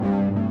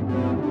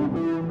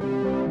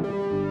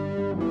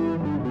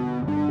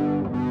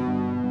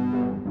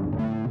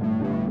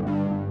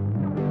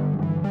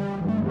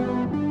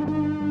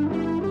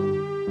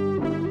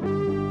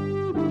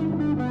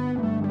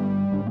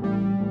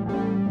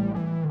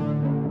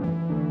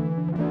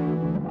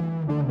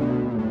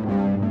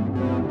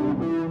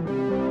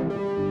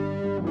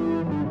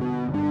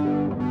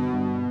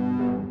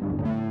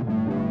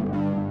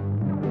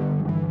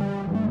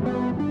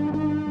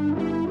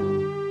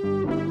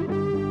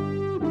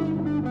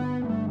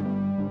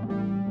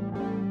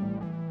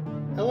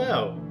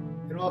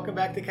welcome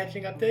back to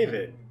Catching Up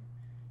David.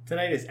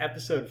 Tonight is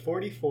episode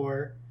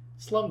 44,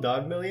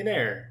 Slumdog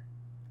Millionaire.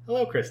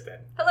 Hello, Kristen.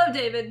 Hello,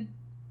 David.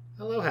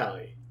 Hello,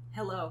 Hallie.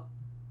 Hello.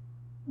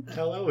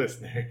 Hello,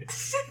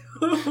 listeners.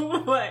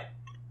 What?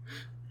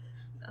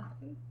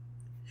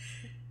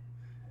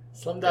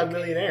 Slumdog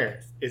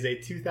Millionaire is a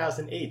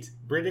 2008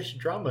 British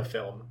drama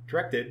film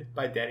directed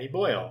by Danny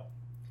Boyle.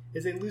 It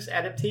is a loose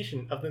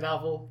adaptation of the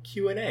novel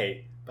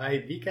Q&A by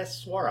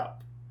Vikas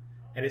Swarup,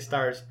 and it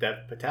stars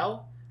Dev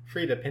Patel,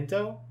 Frida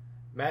Pinto,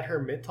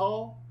 Madhur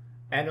Mittal,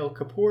 Anil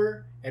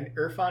Kapoor, and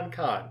Irfan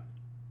Khan.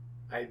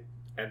 I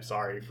am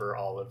sorry for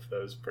all of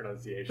those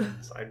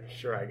pronunciations. I'm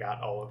sure I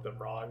got all of them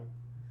wrong.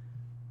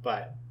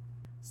 But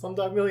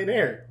Slumdog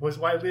Millionaire was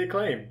widely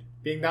acclaimed,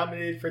 being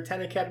nominated for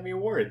 10 Academy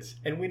Awards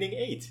and winning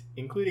 8,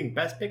 including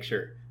Best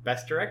Picture,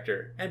 Best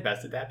Director, and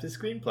Best Adapted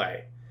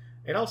Screenplay.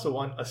 It also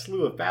won a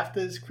slew of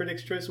BAFTAs,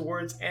 Critics' Choice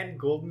Awards, and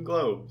Golden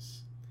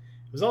Globes.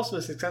 It was also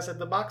a success at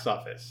the box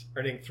office,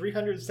 earning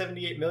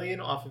 $378 million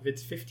off of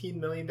its $15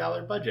 million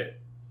budget.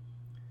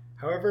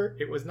 However,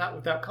 it was not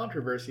without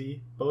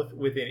controversy, both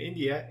within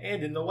India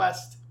and in the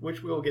West,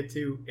 which we will get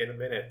to in a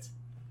minute.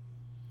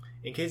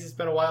 In case it's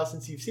been a while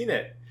since you've seen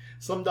it,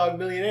 Slumdog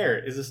Millionaire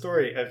is a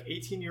story of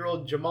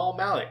 18-year-old Jamal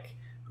Malik,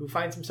 who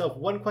finds himself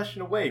one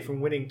question away from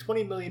winning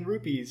 20 million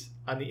rupees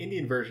on the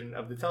Indian version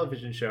of the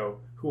television show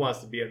Who Wants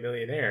to Be a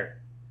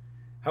Millionaire.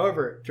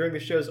 However, during the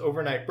show's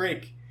overnight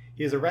break,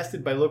 he is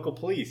arrested by local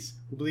police,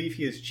 who believe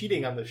he is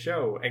cheating on the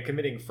show and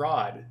committing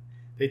fraud.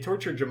 They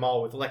torture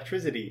Jamal with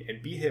electricity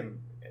and beat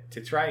him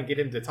to try and get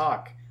him to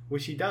talk,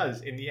 which he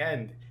does in the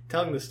end,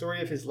 telling the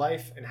story of his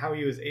life and how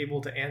he was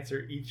able to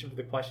answer each of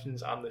the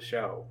questions on the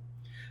show.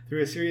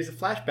 Through a series of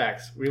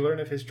flashbacks, we learn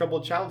of his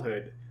troubled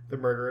childhood, the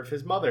murder of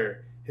his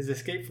mother, his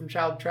escape from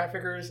child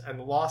traffickers, and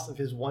the loss of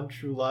his one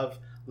true love,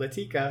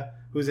 Latika,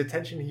 whose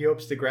attention he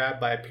hopes to grab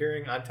by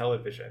appearing on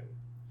television.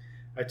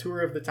 A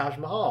tour of the Taj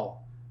Mahal,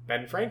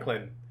 Ben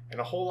Franklin,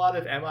 and a whole lot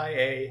of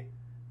MIA,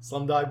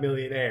 Slumdog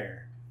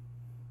Millionaire.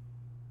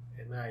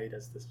 And MIA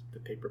does the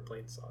Paper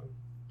Plane song,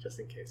 just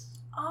in case.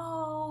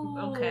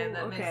 Oh, okay,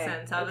 that makes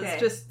sense. I was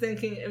just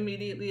thinking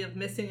immediately of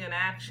Missing in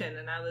Action,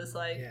 and I was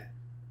like,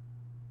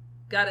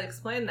 gotta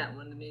explain that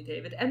one to me,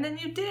 David. And then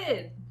you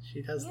did.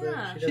 She does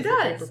she the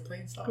does. Paper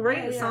Plane song.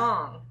 Great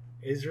song.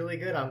 It's really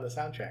good on the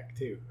soundtrack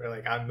too, or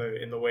like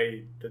in the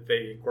way that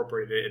they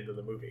incorporated it into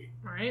the movie.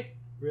 Right.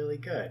 Really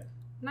good.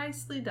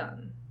 Nicely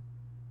done.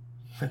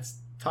 Let's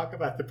talk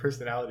about the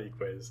personality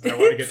quiz. I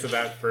want to get to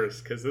that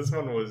first because this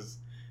was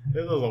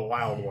a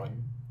wild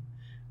one.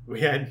 We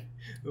had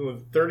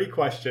 30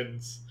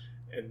 questions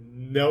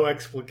and no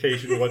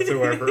explication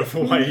whatsoever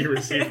for why you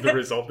received the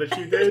result that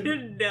you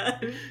did.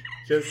 None.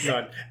 Just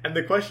none. And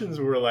the questions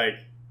were like,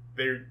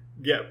 they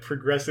get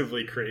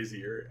progressively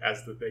crazier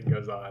as the thing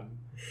goes on.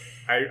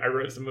 I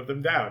wrote some of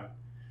them down.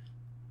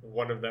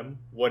 One of them,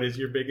 what is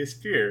your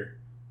biggest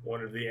fear?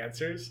 One of the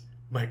answers,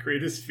 my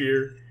greatest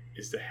fear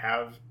is to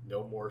have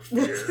no more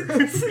fear.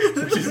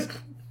 Which is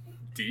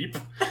deep.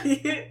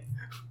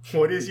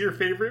 What is your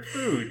favorite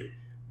food?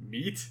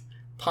 Meat,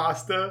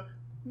 pasta,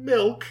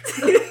 milk,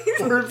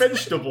 or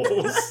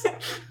vegetables?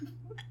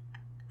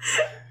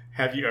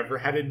 Have you ever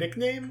had a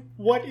nickname?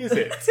 What is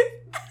it?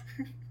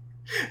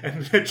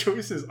 And the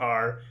choices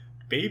are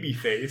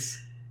Babyface,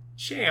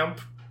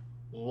 Champ,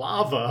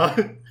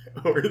 Lava,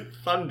 or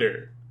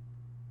Thunder.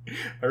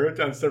 I wrote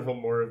down several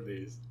more of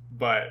these,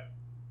 but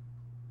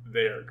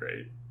they are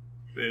great.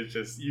 It's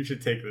just, you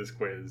should take this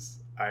quiz.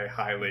 I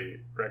highly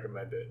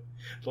recommend it.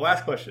 The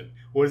last question,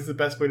 what is the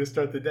best way to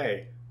start the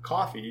day?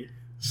 Coffee,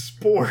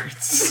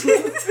 sports,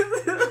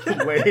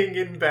 laying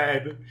in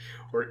bed,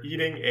 or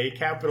eating a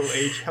capital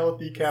H,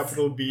 healthy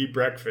capital B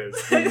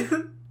breakfast.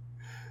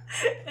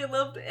 I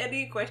loved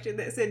any question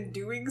that said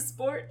doing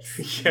sports.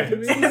 Yes.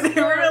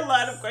 There were a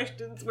lot of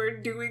questions where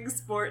doing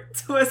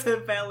sports was a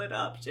valid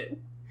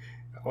option.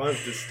 I wanted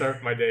to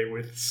start my day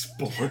with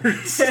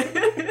sports.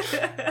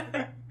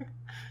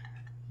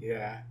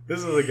 Yeah,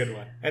 this is a good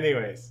one.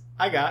 Anyways,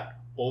 I got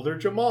older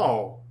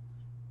Jamal.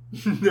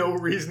 No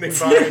reasoning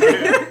behind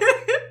it.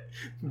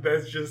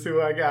 That's just who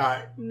I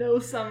got. No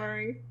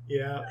summary.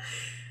 Yeah.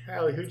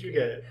 Hallie, who'd you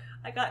get?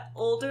 I got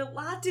older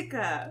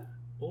Latika.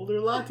 Older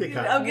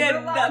Latika.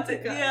 Again,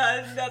 nothing.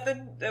 Yeah,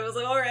 nothing. I was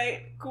like, all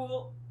right,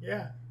 cool.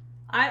 Yeah.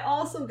 I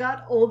also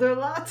got older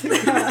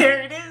Latika.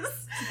 There it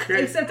is.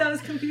 Great. Except I was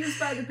confused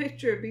by the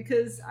picture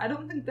because I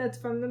don't think that's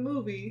from the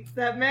movie.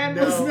 That man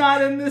No. was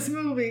not in this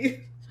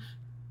movie.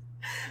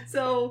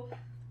 So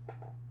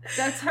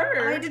that's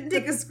her. I didn't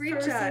take a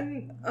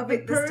screenshot of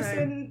it The this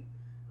person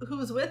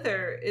who's with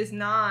her is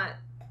not.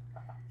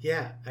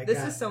 Yeah,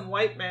 This is some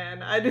white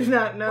man. I do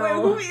not know. Wait,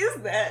 who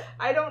is that?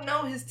 I don't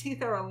know. His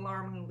teeth are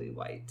alarmingly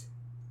white.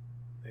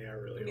 They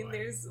are really I mean, white.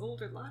 there's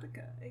older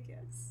Latika, I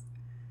guess.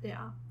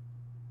 Yeah.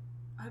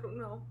 I don't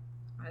know.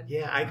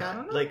 Yeah, I don't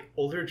got, know. like,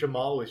 older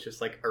Jamal was just,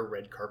 like, a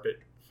red carpet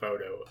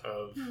photo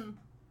of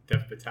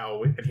Dev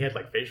Patel, and he had,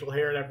 like, facial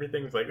hair and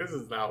everything. It's like, this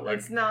is not, like...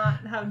 That's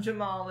not how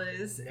Jamal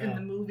is in No.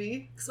 the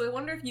movie. So I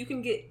wonder if you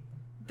can get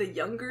the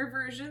younger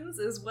versions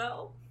as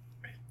well.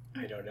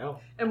 I don't know.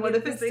 And what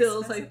if it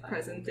still is like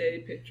present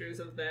day pictures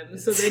of them,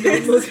 so they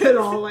don't look at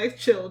all like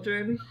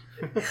children?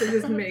 They're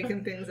just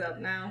making things up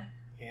now.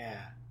 Yeah.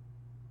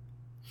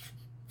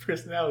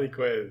 Personality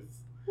quiz.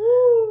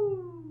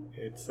 Woo!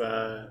 It's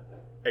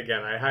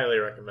again, I highly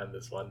recommend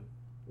this one.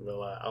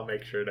 I'll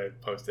make sure to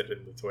post it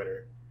in the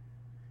Twitter.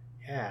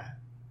 Yeah.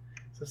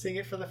 So seeing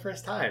it for the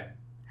first time.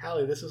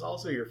 Hallie, this was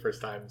also your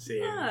first time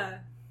seeing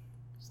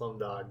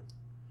Slumdog.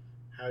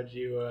 How'd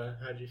you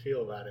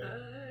feel about it?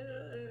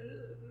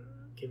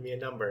 Give me a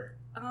number.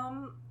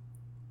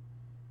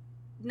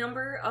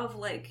 Number of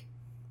like.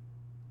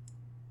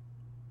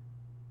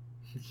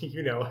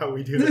 You know how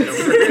we do the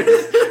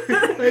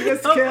numbers. Like a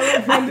scale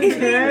of 1 to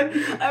 10.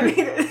 I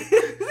mean,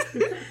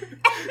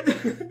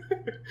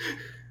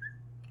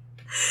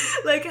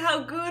 like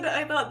how good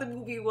I thought the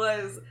movie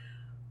was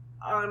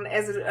on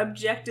as an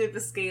objective a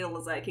scale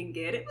as I can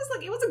get. It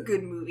was a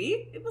good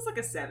movie. It was like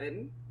a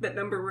 7. That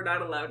number we're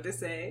not allowed to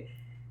say.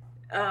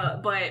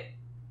 But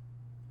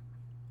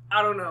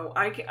I don't know.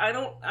 I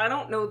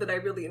don't know that I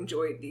really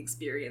enjoyed the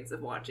experience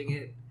of watching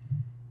it.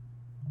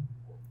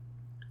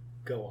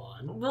 Go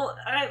on. Well,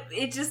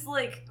 it just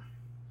like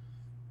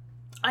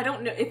I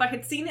don't know if I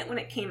had seen it when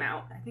it came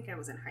out. I think I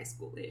was in high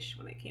school-ish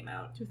when it came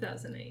out.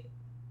 2008.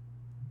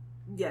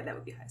 Yeah, that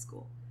would be high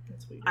school.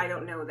 That's weird. I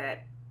don't know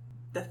that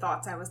the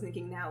thoughts I was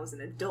thinking now as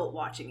an adult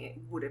watching it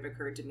would have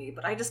occurred to me,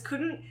 but I just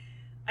couldn't.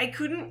 I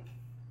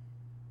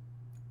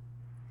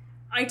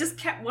just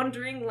kept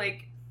wondering,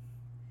 like,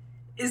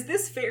 is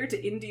this fair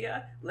to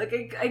India?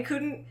 Like, I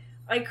couldn't.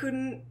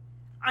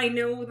 I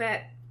know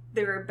that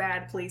there are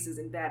bad places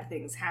and bad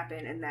things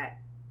happen, and that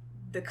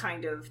the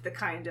kind of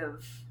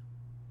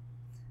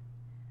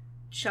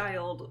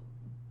child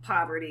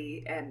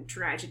poverty and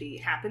tragedy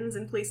happens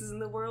in places in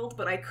the world,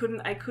 but I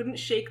couldn't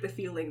shake the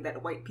feeling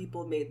that white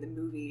people made the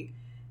movie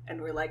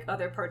and were like,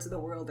 other parts of the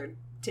world are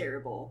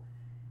terrible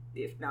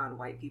if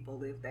non-white people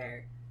live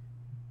there.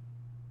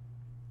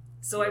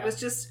 So yeah. I was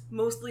just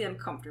mostly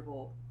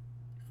uncomfortable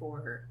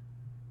for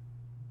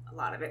a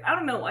lot of it. I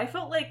don't know. I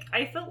felt like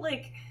I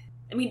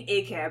mean,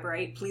 ACAB,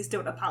 right? Please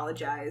don't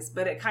apologize.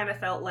 But it kind of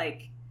felt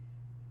like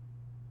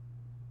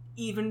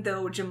even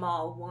though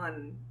Jamal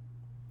won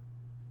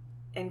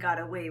and got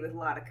away with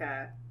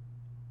Latika,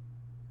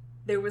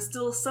 there was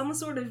still some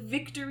sort of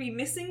victory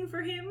missing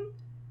for him.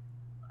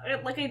 I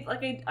don't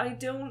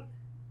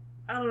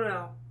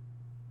know.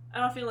 I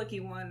don't feel like he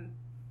won.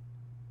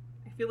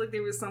 I feel like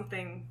there was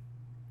something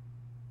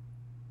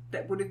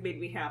that would have made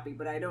me happy,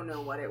 but I don't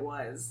know what it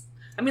was.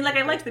 I mean, like,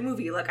 I liked the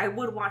movie. Like, I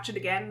would watch it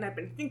again, and I've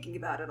been thinking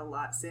about it a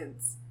lot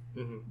since.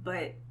 Mm-hmm.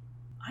 But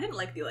I didn't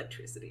like the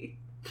electricity.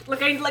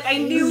 I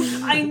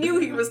knew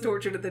he was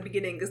tortured at the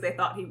beginning because they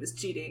thought he was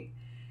cheating.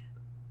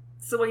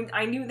 So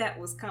I knew that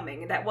was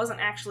coming, and that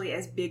wasn't actually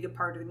as big a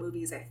part of the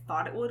movie as I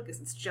thought it would,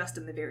 because it's just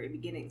in the very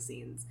beginning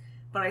scenes.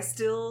 But I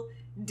still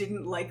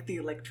didn't like the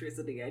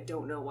electricity. I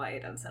don't know why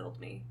it unsettled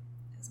me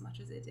as much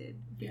as it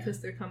did. Because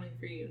they're coming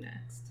for you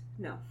next.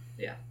 No.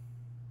 Yeah.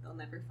 They'll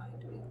never find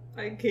me.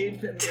 I gave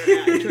them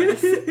your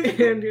address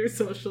and your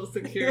social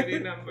security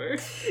number.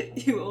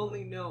 You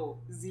only know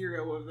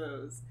 0 of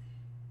those.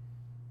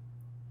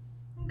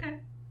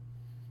 Okay.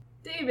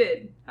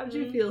 David, how'd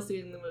you feel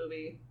seeing the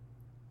movie?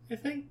 I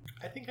think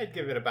I'd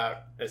give it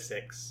about a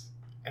 6.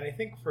 And I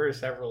think for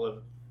several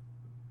of,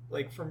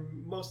 like, for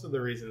most of the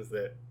reasons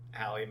that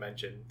Hallie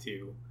mentioned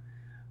too,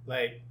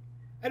 like,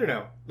 I don't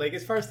know, like,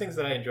 as far as things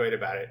that I enjoyed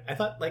about it, I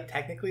thought, like,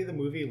 technically the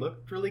movie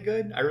looked really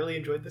good. I really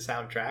enjoyed the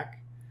soundtrack.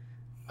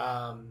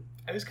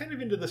 I was kind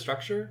of into the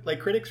structure. Like,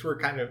 critics were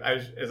kind of,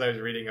 as I was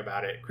reading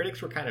about it,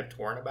 critics were kind of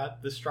torn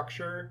about the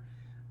structure.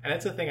 And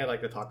that's a thing I'd like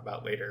to talk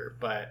about later.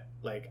 But,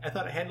 like, I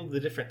thought it handled the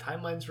different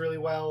timelines really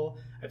well.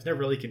 I was never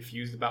really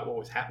confused about what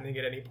was happening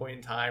at any point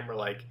in time, or,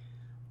 like,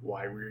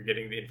 why we were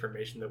getting the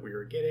information that we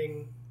were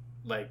getting.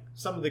 Like,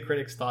 some of the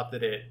critics thought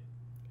that it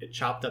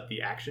chopped up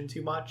the action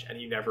too much, and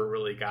you never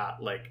really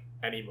got, like,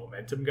 any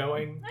momentum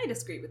going. I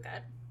disagree with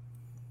that.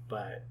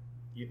 But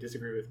you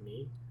disagree with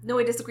me? No,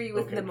 I disagree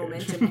with the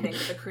momentum thing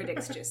that the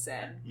critics just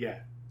said. Yeah.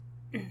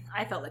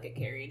 I felt like it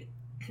carried.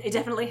 It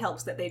definitely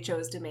helps that they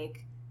chose to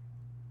make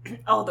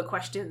all the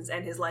questions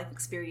and his life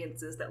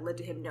experiences that led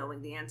to him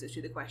knowing the answers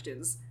to the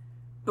questions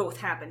both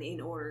happen in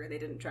order. They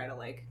didn't try to,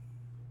 like,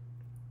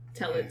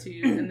 tell it to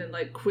you and then,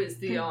 like, quiz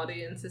the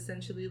audience,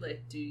 essentially.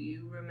 Like, do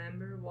you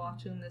remember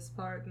watching this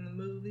part in the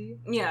movie?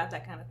 Yeah,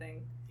 that kind of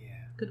thing.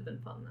 Yeah. Could have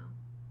been fun,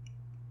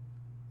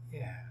 though.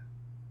 Yeah.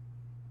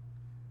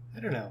 I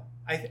don't know.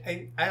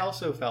 I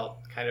also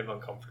felt kind of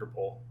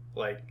uncomfortable.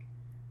 Like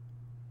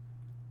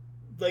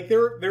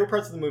there were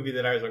parts of the movie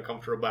that I was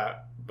uncomfortable about,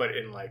 but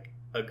in, like,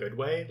 a good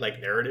way,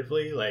 like,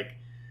 narratively, like,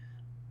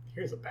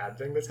 here's a bad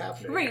thing that's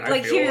happening. Right,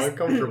 I feel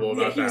uncomfortable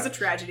about here's that. A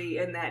tragedy,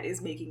 and that is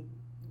making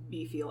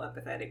me feel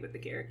empathetic with the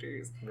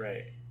characters.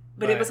 Right.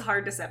 But it was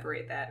hard to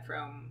separate that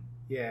from...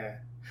 Yeah.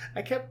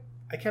 I kept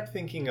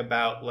thinking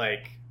about,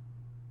 like,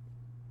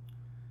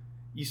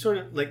 you sort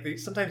of, like,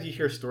 sometimes you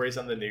hear stories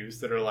on the news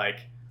that are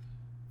like,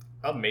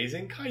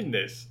 amazing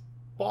kindness,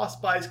 boss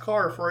buys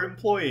car for an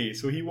employee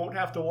so he won't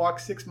have to walk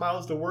 6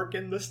 miles to work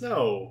in the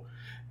snow.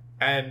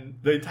 And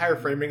the entire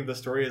framing of the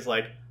story is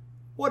like,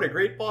 what a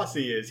great boss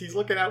he is. He's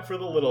looking out for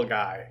the little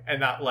guy. And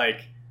not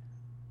like,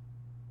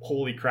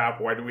 holy crap,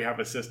 why do we have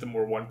a system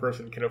where one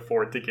person can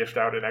afford to gift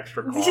out an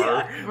extra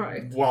car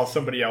while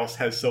somebody else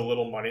has so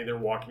little money they're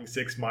walking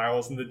 6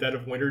 miles in the dead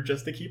of winter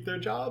just to keep their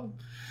job?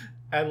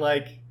 And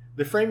like,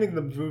 the framing of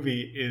the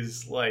movie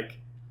is like,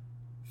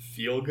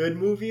 feel-good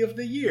movie of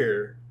the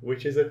year,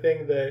 which is a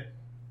thing that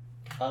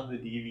on the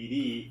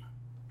DVD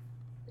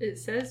it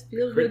says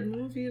feel-good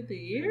movie of the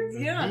year?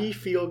 Yeah. The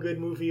feel-good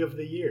movie of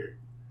the year.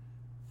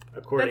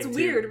 According that's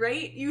weird,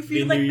 right? You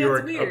feel the like New that's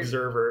York weird.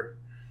 Observer.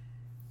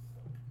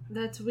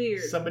 That's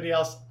weird. Somebody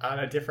else on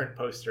a different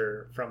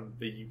poster from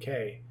the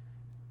UK,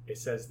 it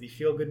says the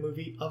feel-good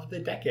movie of the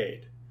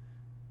decade.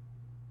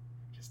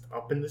 Just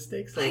upping the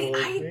stakes a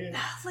little.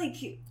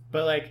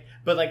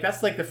 But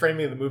that's like the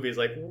framing of the movie is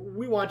like,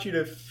 we want you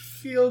to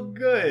feel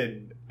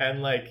good,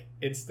 and like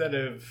instead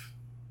of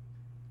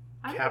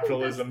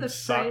capitalism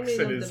sucks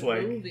and is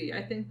like movie.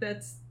 I think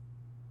that's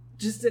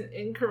just an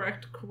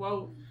incorrect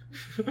quote.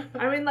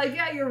 I mean, like,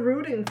 yeah, you're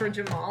rooting for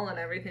Jamal and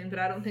everything, but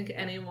I don't think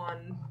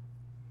anyone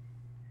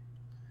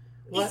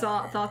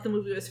thought the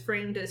movie was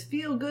framed as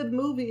feel-good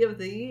movie of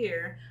the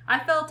year. I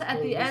felt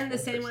at the end the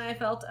same way I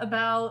felt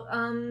about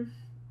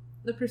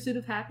The Pursuit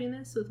of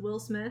Happiness with Will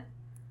Smith.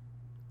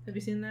 Have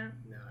you seen that?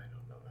 No, I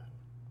don't know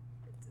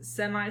that.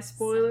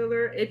 Semi-spoiler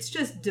alert. It's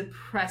just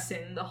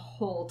depressing the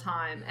whole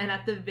time. And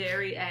at the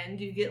very end,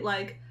 you get,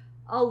 like,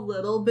 a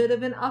little bit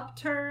of an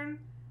upturn.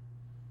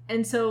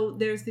 And so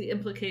there's the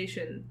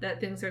implication that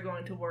things are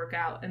going to work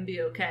out and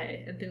be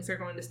okay. And things are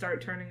going to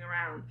start turning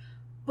around.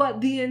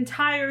 But the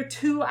entire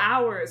 2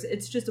 hours,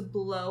 it's just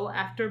blow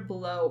after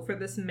blow for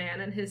this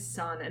man and his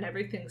son. And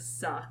everything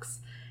sucks.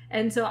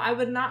 And so I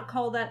would not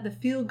call that the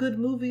feel-good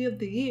movie of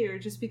the year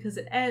just because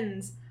it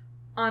ends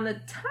on a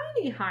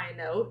tiny high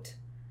note.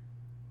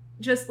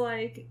 Just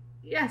like,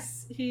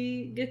 yes,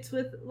 he gets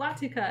with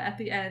Latika at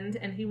the end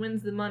and he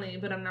wins the money,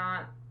 but I'm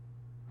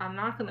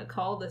not going to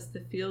call this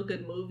the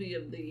feel-good movie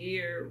of the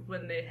year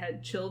when they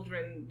had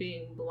children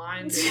being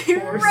blinded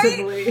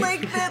forcibly. Right?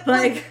 Like that.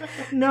 Like,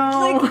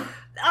 no. Like,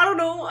 I don't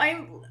know.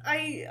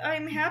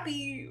 I'm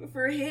happy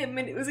for him,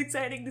 and it was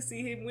exciting to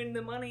see him win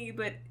the money,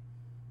 but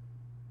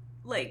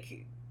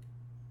like,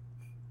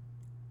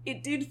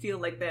 it did feel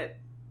like that.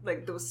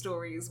 Like those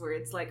stories where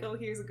it's like, oh,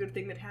 here's a good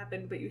thing that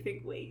happened, but you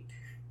think, wait.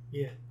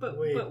 Yeah. But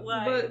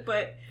why?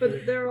 But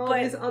there are all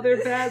these other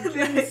bad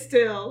things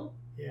still.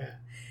 Yeah.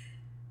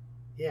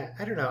 Yeah,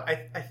 I don't know.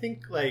 I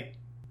think, like,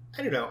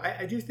 I don't know.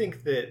 I do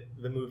think that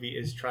the movie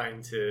is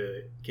trying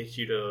to get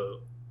you to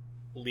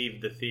leave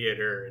the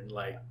theater and,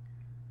 like,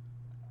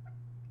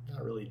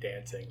 not really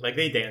dancing. Like,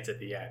 they dance at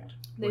the end,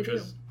 which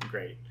was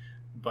great.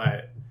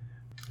 But,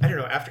 I don't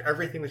know, after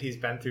everything that he's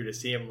been through, to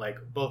see him, like,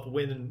 both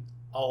win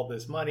all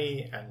this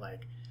money and,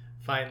 like,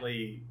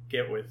 finally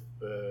get with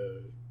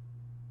the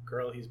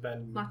girl he's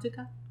been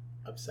Latika?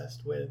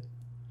 Obsessed with.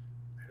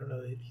 I don't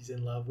know that he's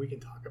in love. We can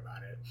talk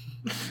about it.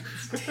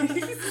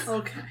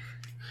 Okay.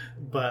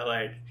 But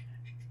like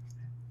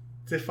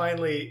to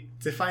finally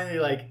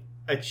like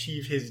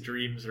achieve his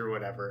dreams or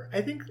whatever.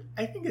 I think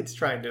it's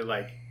trying to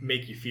like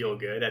make you feel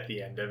good at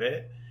the end of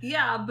it.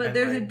 Yeah, but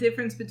there's a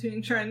difference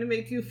between trying to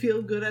make you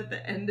feel good at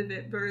the end of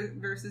it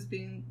versus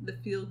being the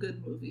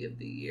feel-good movie of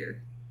the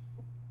year.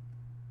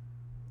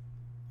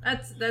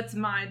 That's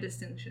my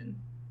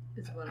distinction.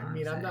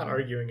 I'm not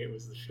arguing it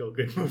was the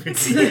feel-good movie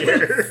of the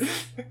year.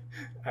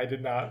 I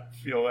did not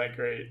feel that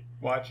great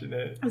watching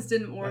it. This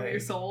didn't warm your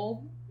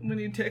soul when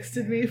you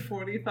texted me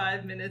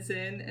 45 minutes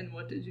in, and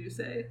what did you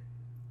say?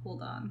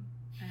 Hold on.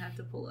 I had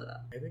to pull it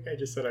up. I think I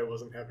just said I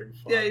wasn't having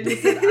fun. Yeah, you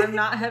just said, I'm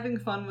not having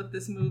fun with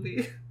this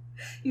movie.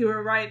 You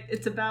were right.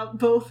 It's about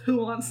both Who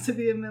Wants to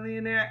Be a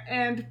Millionaire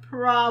and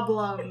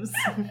problems.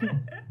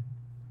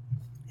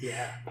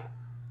 Yeah.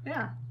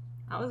 Yeah,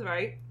 I was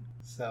right.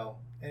 So,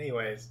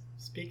 anyways,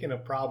 speaking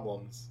of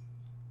problems,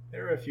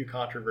 there are a few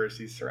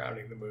controversies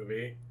surrounding the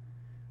movie.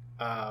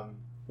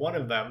 One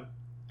of them,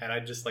 and I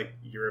just like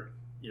your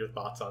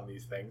thoughts on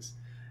these things,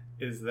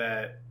 is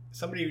that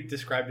somebody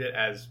described it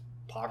as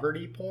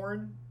poverty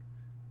porn.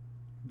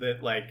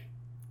 That like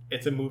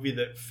it's a movie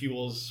that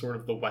fuels sort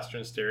of the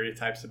Western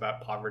stereotypes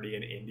about poverty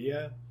in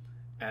India,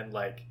 and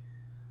like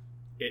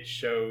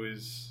it's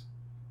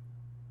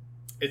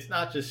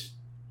not just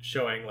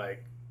showing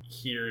like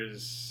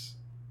here's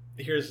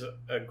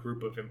a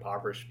group of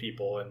impoverished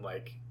people and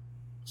like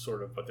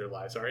sort of what their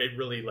lives are. It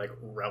really like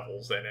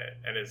revels in it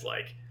and is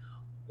like,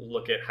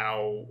 look at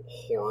how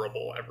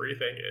horrible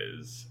everything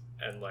is,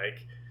 and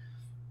like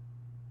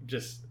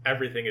just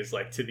everything is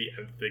like to the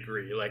nth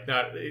degree. Like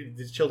not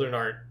the children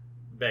aren't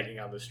begging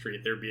on the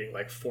street, they're being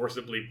like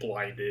forcibly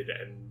blinded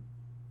and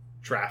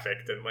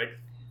trafficked, and like,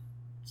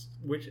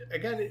 which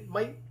again, it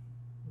might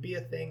be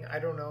a thing, I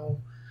don't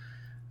know,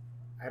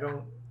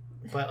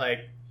 but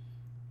like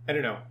I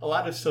don't know. A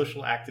lot of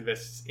social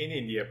activists in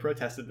India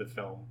protested the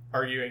film,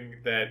 arguing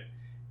that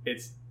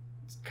it's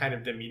kind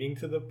of demeaning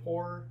to the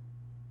poor,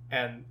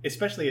 and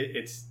especially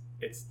its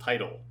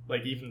title,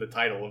 like even the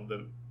title of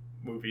the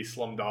movie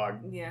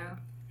Slumdog Yeah.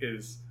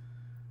 is.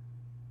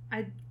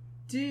 I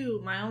do.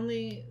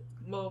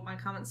 My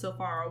comments so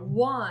far are,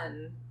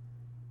 one,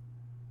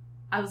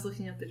 I was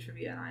looking up the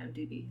trivia on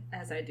IMDb,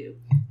 as I do,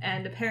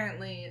 and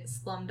apparently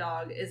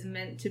Slumdog is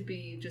meant to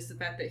be just the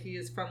fact that he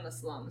is from the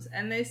slums,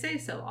 and they say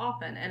so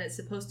often, and it's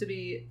supposed to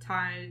be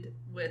tied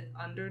with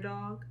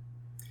underdog.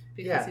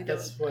 Yeah,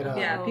 that's what...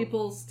 Yeah,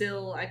 people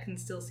still... I can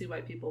still see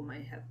why people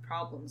might have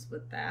problems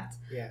with that.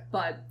 Yeah.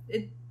 But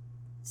it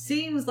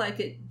seems like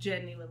it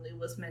genuinely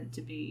was meant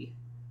to be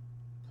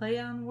play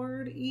on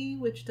word E,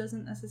 which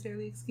doesn't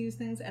necessarily excuse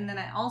things. And then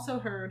I also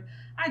heard,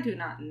 I do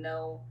not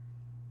know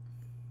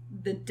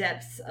the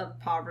depths of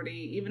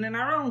poverty, even in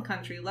our own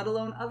country, let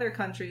alone other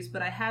countries,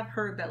 but I have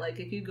heard that, like,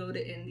 if you go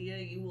to India,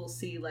 you will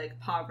see, like,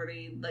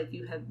 poverty like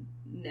you have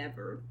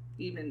never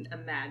even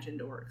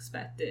imagined or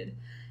expected.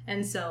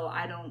 And so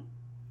I don't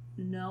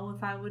know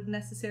if I would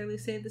necessarily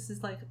say this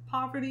is, like,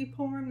 poverty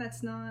porn.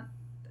 That's not...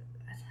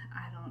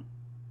 I don't...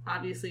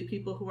 Obviously,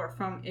 people who are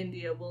from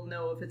India will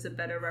know if it's a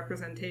better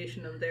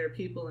representation of their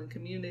people and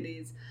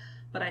communities,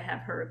 but I have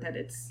heard that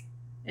it's,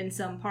 in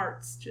some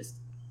parts, just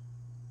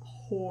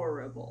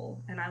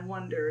horrible. And I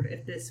wondered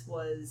if this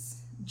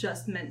was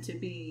just meant to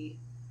be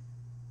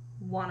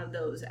one of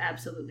those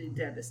absolutely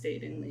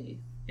devastatingly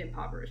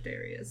impoverished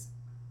areas.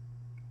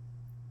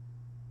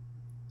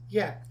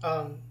 Yeah,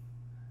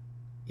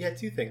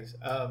 two things.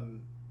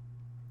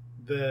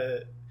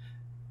 The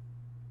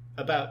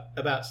about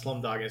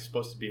Slumdog is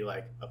supposed to be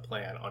like a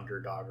play on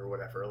underdog or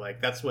whatever.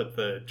 Like that's what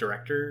the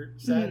director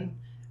said,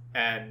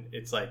 and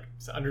it's like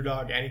it's an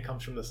underdog, and he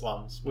comes from the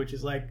slums, which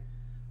is like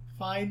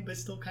fine, but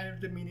still kind of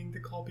demeaning to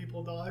call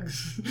people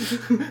dogs.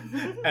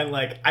 And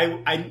like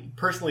I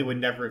personally would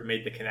never have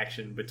made the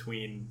connection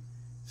between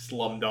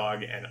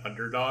Slumdog and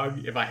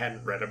underdog if I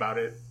hadn't read about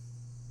it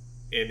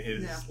in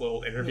his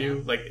little interview.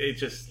 Yeah. Like it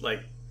just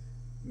like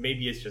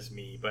maybe it's just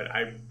me, but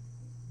I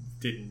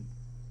didn't.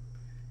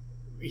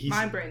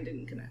 My brain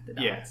didn't connect the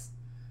dots. Yes.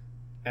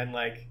 Yeah.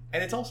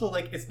 And it's also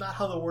like it's not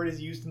how the word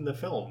is used in the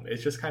film.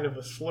 It's just kind of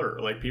a slur.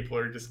 Like people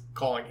are just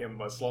calling him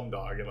a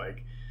slumdog, and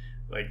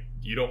like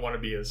you don't want to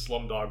be a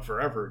slumdog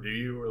forever, do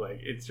you? Or like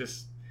it's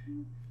just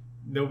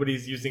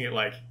nobody's using it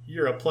like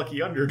you're a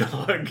plucky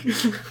underdog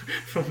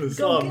from the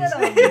slums.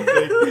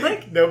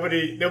 Like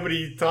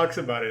nobody talks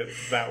about it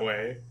that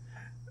way.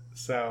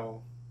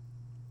 So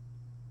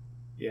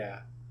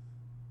yeah.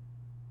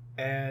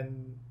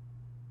 And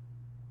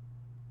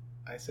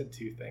I said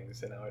two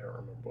things, and now I don't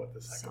remember what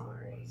the second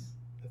one was.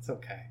 That's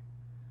okay.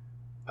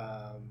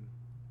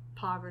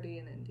 Poverty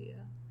in India.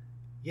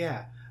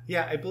 Yeah.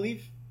 I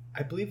believe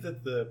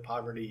that the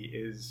poverty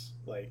is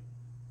like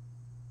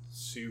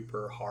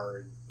super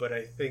hard, but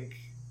I think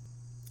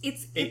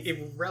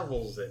it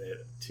revels in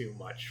it too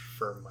much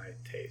for my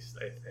taste.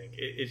 I think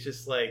it's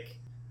just like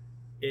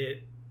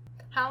it.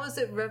 How is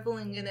it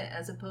reveling in it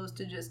as opposed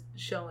to just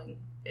showing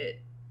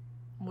it?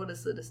 What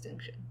is the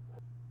distinction?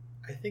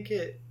 I think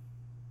it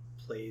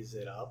plays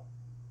it up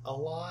a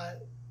lot.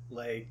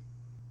 Like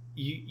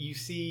you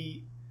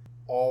see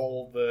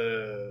all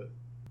the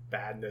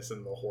badness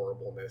and the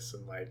horribleness,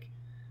 and like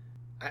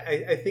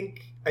I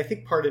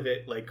think part of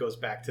it like goes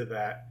back to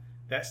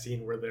that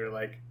scene where they're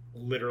like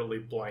literally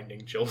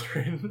blinding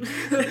children.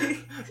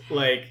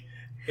 Like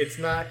it's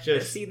not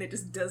just a scene that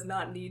just does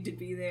not need to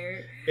be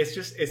there.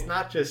 It's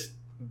not just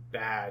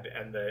bad,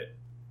 and that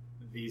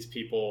these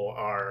people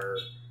are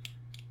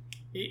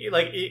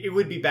like it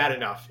would be bad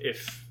enough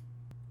if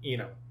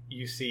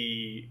you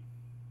see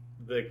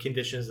the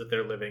conditions that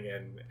they're living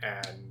in,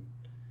 and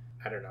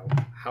I don't know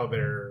how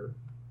they're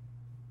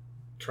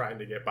trying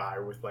to get by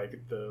with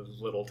like the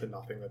little to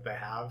nothing that they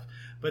have,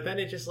 but then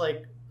it just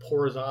like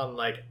pours on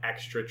like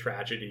extra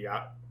tragedy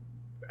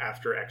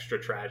after extra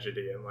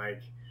tragedy, and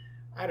like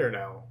I don't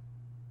know.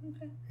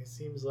 Okay. It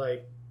seems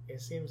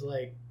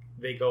like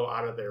they go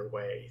out of their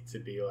way to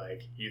be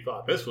like, you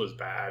thought this was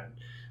bad,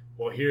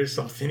 well here's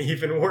something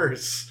even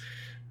worse.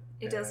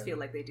 It does feel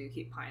like they do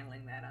keep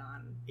piling that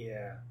on.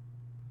 Yeah.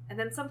 And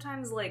then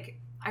sometimes, like,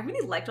 I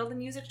really liked all the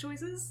music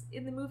choices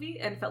in the movie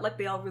and felt like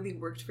they all really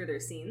worked for their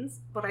scenes,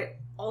 but I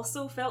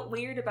also felt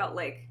weird about,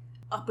 like,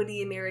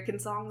 uppity American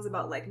songs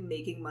about, like,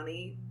 making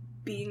money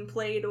being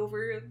played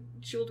over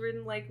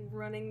children, like,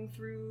 running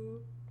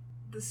through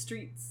the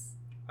streets.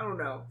 I don't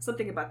know.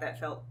 Something about that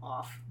felt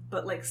off.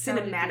 But, like,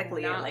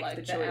 cinematically, I liked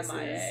the choices.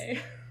 MIA.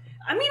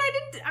 I mean,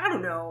 I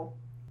don't know.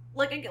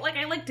 Like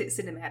I liked it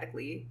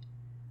cinematically.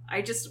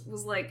 I just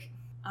was like,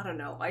 I don't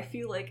know. I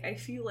feel like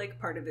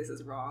part of this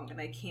is wrong, and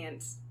I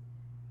can't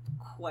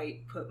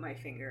quite put my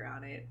finger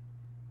on it.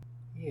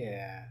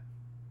 Yeah.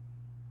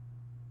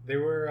 There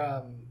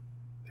were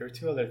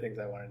two other things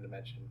I wanted to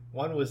mention.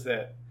 One was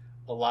that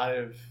a lot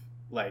of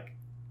like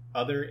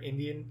other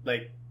Indian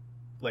like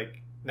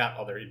not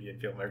other Indian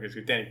filmmakers,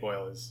 because Danny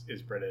Boyle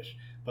is British,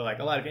 but like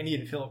a lot of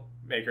Indian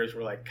filmmakers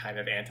were like kind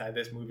of anti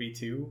this movie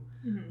too,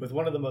 with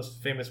one of the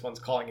most famous ones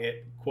calling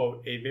it,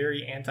 quote, a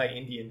very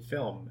anti-Indian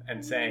film,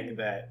 and saying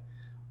that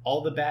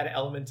all the bad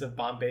elements of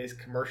Bombay's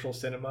commercial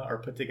cinema are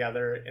put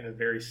together in a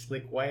very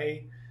slick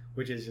way,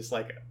 which is just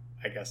like,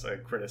 I guess, a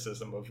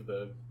criticism of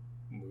the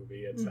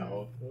movie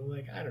itself.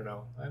 Like, I don't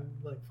know, I'm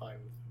like fine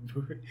with the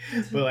movie.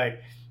 But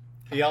like,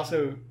 he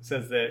also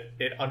says that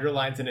it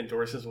underlines and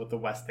endorses what the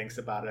West thinks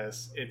about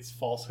us. It's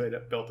falsehood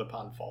built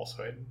upon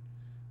falsehood,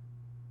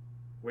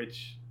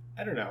 which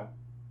I don't know.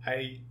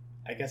 I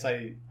guess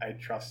I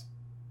trust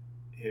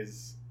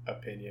his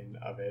opinion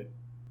of it,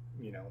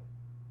 you know,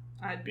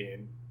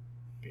 being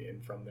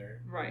from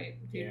there. Right.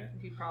 Yeah.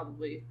 He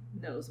probably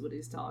knows what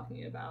he's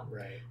talking about.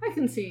 Right. I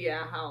can see,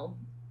 how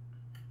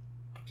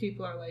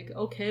people are like,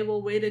 okay,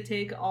 well, way to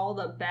take all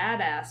the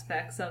bad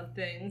aspects of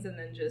things and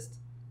then just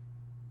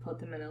put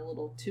them in a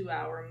little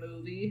 2-hour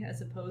movie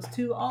as opposed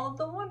to all of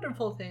the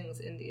wonderful things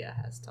India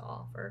has to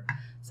offer.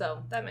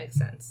 So that makes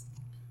sense.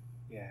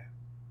 Yeah.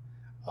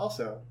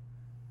 Also,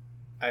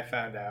 I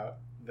found out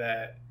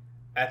that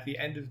at the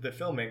end of the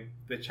filming,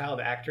 the child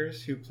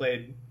actors who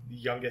played the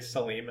youngest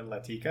Salim and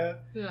Latika,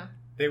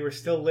 they were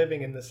still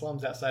living in the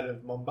slums outside of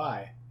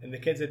Mumbai, and the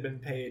kids had been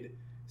paid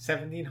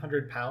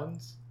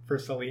 £1,700 for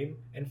Salim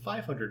and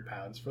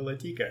 £500 for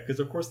Latika, because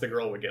of course the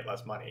girl would get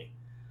less money.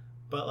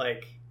 But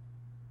like,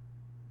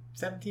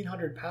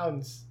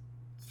 £1,700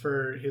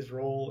 for his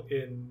role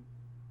in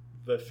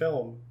the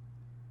film,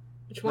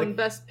 which won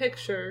Best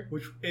Picture.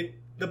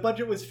 The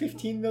budget was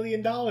 $15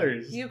 million.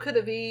 You could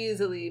have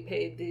easily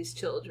paid these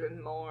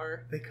children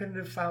more. They couldn't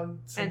have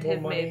found some and more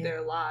have money. Made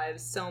their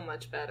lives so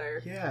much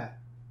better. Yeah.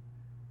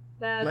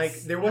 That's like,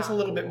 there was a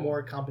little cool. bit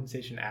more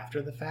compensation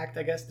after the fact.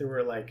 I guess there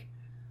were like,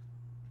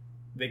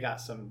 they got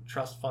some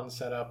trust funds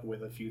set up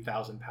with a few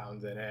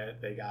 £1,000s in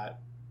it. They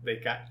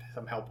got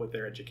some help with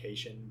their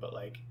education, but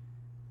like,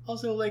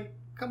 also like,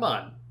 come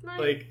on, right.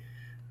 Like,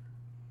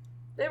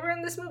 they were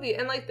in this movie,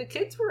 and like the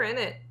kids were in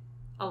it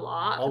a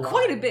lot.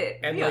 Quite a bit,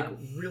 and like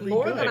really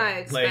more good. than I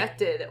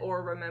expected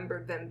or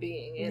remembered them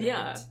being in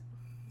it.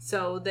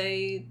 So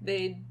they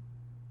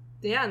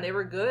and they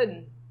were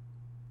good.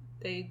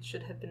 They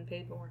should have been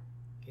paid more.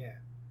 Yeah,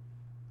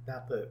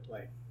 not that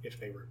like if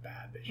they were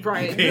bad, they should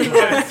right. be paid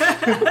more.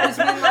 I just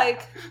mean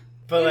like,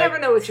 but you like, never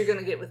know what you're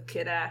gonna get with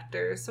kid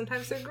actors.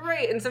 Sometimes they're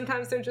great, and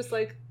sometimes they're just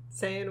like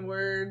saying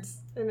words,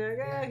 and they're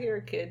like, you're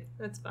a kid.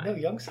 That's fine. No, the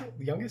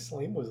youngest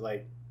Salim was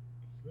like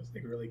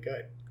really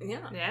good.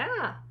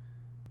 Yeah.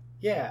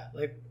 Yeah,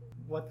 like,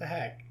 what the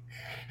heck?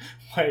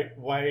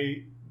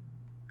 Why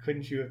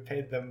couldn't you have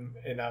paid them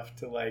enough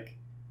to, like,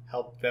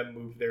 help them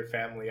move their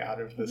family out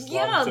of the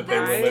slums that they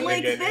were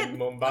living in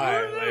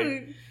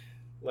Mumbai?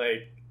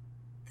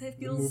 That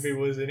feels... The movie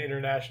was an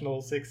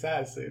international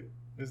success. It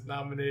was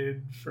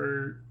nominated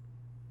for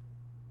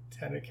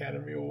 10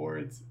 Academy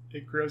Awards.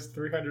 It grossed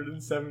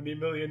 $370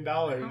 million.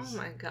 Oh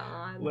my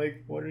god.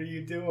 Like, what are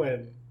you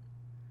doing?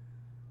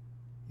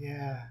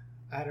 Yeah.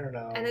 I don't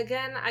know. And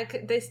again,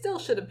 they still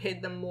should have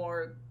paid them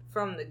more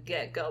from the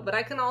get-go. But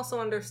I can also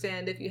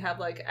understand if you have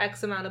like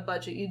X amount of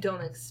budget, you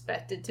don't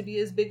expect it to be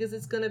as big as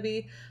it's going to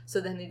be.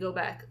 So then you go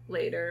back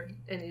later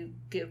and you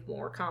give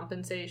more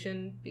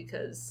compensation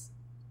because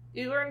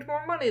you earned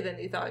more money than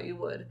you thought you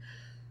would.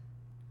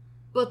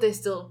 But they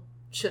still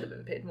should have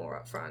been paid more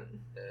up front.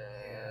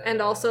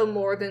 And also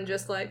more than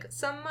just like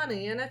some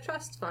money in a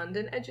trust fund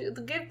and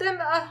give them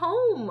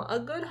a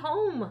good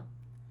home.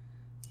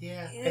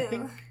 Yeah,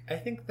 I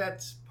think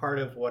that's part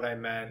of what I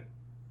meant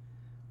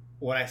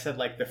when I said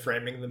like the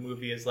framing of the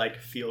movie is like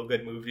feel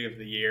good movie of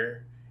the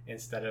year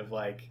instead of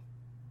like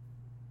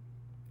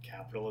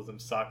capitalism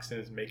sucks and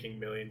is making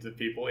millions of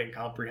people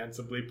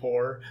incomprehensibly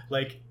poor.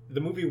 Like,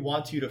 the movie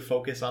wants you to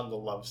focus on the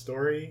love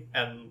story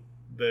and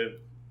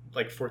the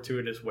like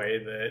fortuitous way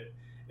that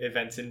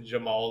events in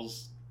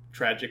Jamal's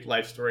tragic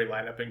life story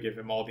line up and give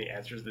him all the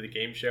answers to the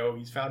game show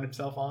he's found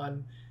himself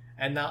on,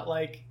 and not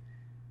like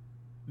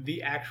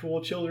the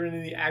actual children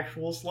in the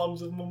actual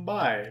slums of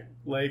Mumbai,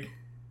 like,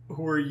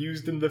 who were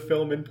used in the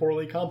film and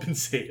poorly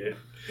compensated.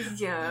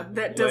 Yeah,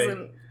 that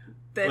doesn't...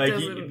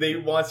 They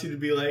want you to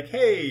be like,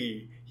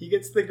 hey, he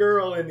gets the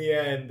girl in the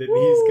end, and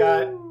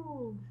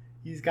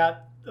he's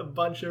got a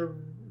bunch of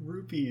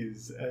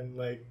rupees, and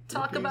like...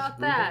 Talk rupees,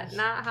 about rupees? that,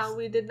 not how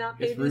we did not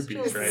pay It's these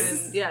rupees, children.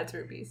 right? Yeah, it's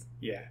rupees.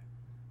 Yeah.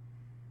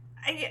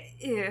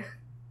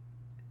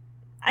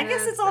 I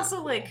guess it's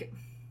also like...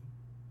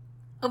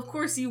 Of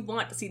course you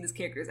want to see these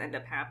characters end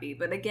up happy,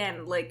 but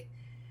again, like,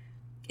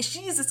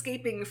 she's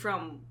escaping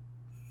from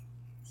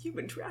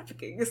human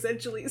trafficking,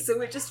 essentially,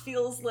 so it just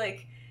feels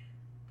like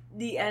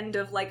the end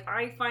of, like,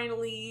 I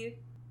finally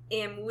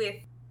am with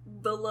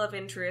the love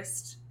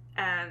interest,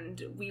 and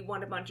we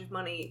want a bunch of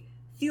money,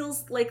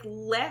 feels like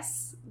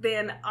less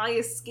than I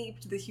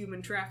escaped the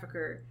human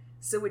trafficker,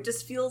 so it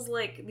just feels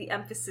like the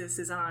emphasis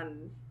is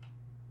on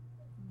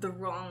the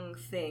wrong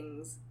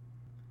things,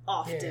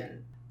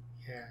 often.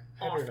 Yeah,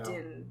 I don't know.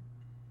 Often.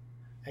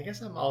 I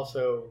guess I'm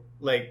also,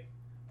 like,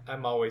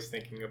 I'm always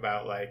thinking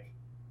about, like,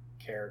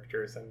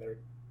 characters and their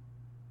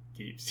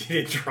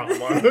deep-seated trauma.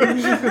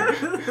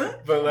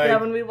 But, like...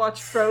 Yeah, when we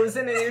watch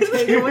Frozen and your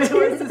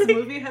takeaway was this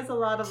movie has a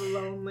lot of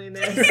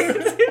loneliness.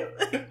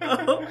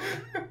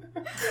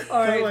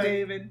 All right, like,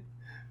 David.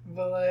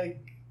 But,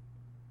 like,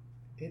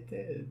 it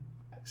did.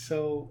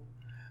 So,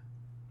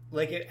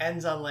 like, it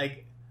ends on,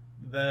 like,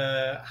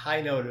 the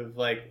high note of,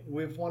 like,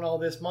 we've won all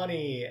this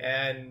money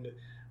and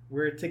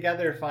we're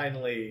together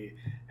finally.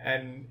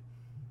 And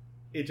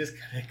it just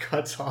kind of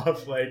cuts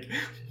off, like,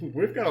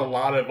 we've got a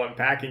lot of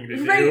unpacking to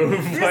do. Right,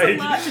 there's like, a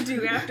lot to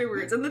do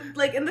afterwards, and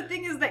the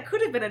thing is that could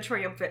have been a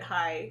triumphant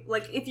high.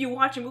 Like, if you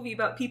watch a movie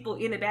about people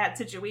in a bad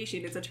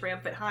situation, it's a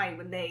triumphant high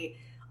when they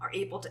are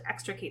able to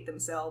extricate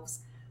themselves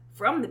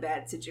from the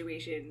bad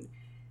situation.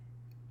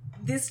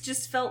 This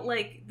just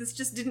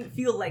didn't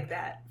feel like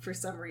that for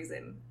some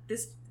reason.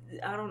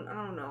 I don't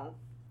know.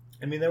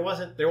 I mean, there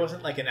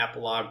wasn't like an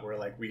epilogue where,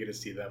 like, we get to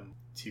see them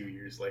 2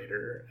 years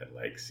later and,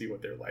 like, see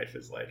what their life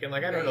is like. And,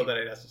 like, I don't know that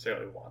I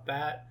necessarily want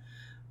that,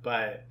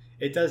 but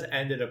it does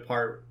end at a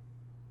part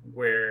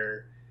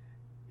where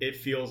it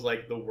feels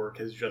like the work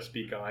has just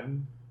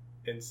begun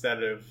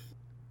instead of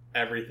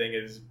everything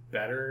is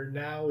better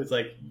now. It's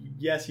like,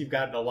 yes, you've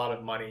gotten a lot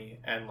of money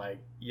and, like,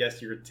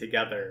 yes, you're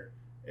together,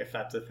 if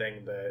that's a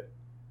thing that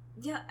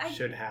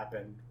should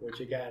happen, which,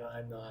 again,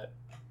 I'm not.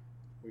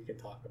 We can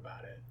talk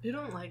about it. You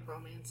don't like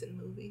romance in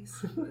movies.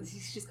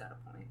 He's just got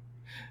a point.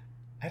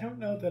 I don't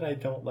know that I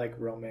don't like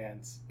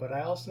romance, but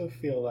I also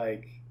feel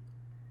like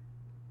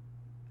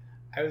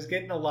I was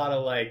getting a lot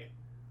of, like,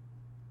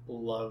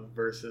 love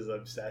versus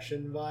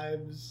obsession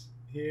vibes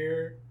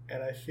here,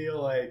 and I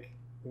feel like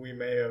we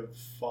may have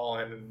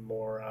fallen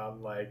more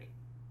on, like,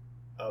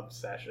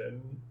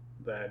 obsession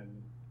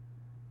than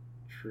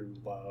true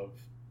love.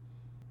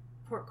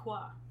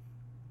 Pourquoi?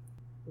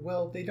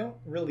 Well, they don't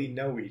really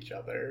know each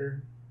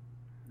other.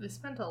 They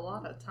spent a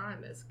lot of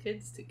time as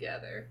kids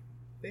together.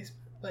 They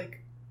spent,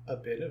 like, a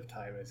bit of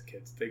time as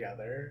kids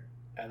together,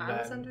 and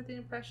I was under the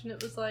impression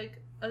it was,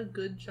 like, a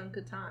good chunk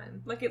of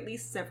time. Like, at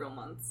least several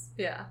months.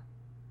 Yeah.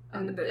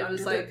 And it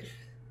was like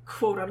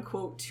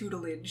quote-unquote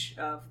tutelage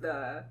of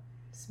the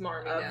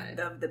smarmy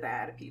guy. Of the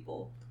bad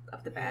people,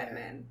 of the bad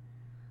men.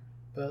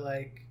 But,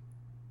 like,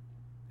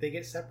 they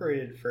get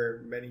separated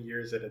for many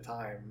years at a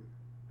time,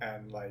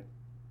 and, like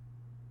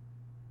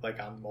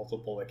on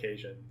multiple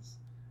occasions,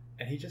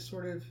 and he just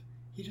sort of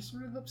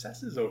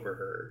obsesses over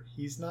her.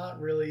 He's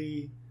not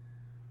really,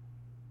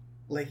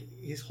 like,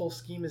 his whole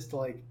scheme is to,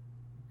 like,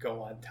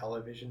 go on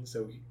television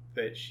so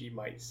that she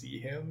might see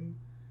him.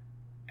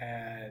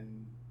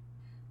 And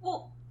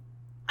well,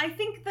 I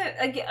think that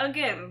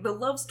again the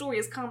love story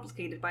is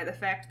complicated by the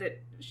fact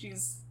that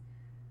she's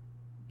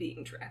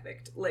being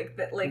trafficked. Like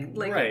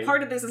right.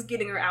 Part of this is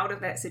getting her out of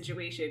that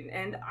situation.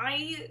 And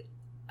I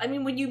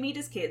mean, when you meet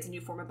as kids and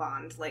you form a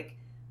bond, like,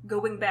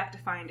 going back to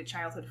find a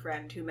childhood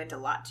friend who meant a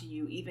lot to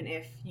you, even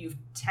if you've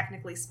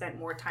technically spent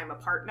more time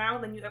apart now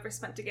than you ever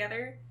spent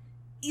together,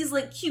 is,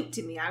 like, cute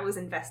to me. I was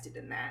invested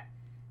in that.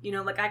 You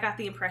know, like, I got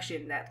the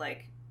impression that,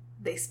 like,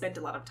 they spent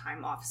a lot of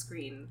time off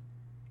screen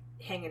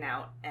hanging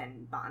out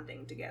and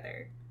bonding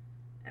together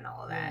and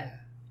all of that. yeah.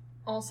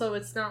 Also,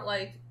 it's not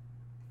like,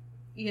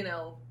 you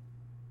know,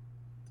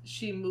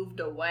 she moved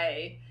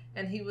away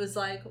and he was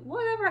like,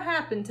 whatever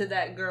happened to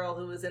that girl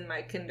who was in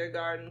my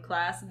kindergarten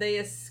class? They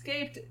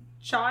escaped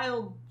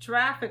child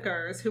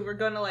traffickers who were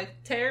going to,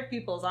 like, tear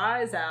people's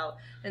eyes out.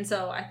 And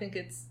so I think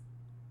it's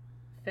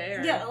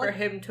fair for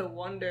him to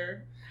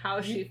wonder how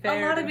she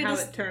fared and how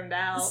it turned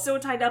out. So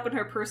tied up in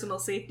her personal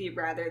safety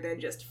rather than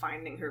just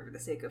finding her for the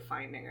sake of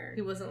finding her.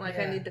 He wasn't like,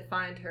 I need to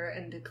find her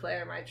and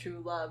declare my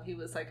true love. He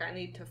was like, I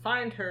need to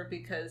find her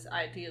because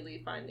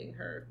ideally finding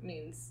her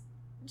means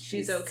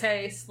she's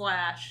okay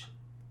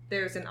 /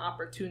 there's an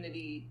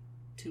opportunity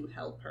to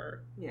help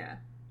her. Yeah.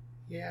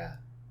 Yeah.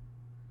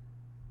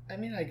 I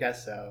mean, I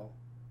guess so.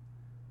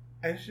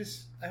 I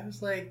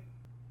was like,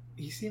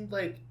 he seemed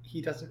like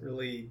he doesn't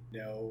really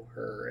know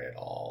her at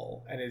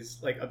all and is,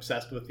 like,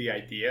 obsessed with the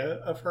idea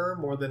of her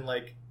more than,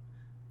 like,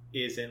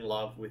 is in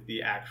love with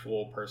the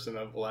actual person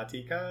of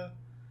Latika.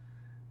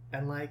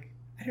 And, like,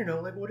 I don't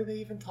know, like, what do they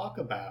even talk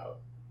about?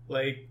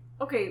 Like,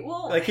 okay,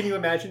 well, like, can you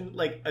imagine,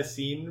 like, a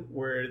scene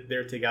where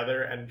they're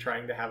together and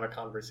trying to have a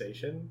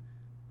conversation?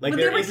 Like,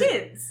 they were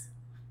kids.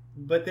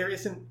 But there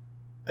isn't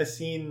a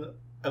scene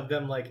of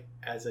them, like,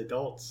 as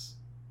adults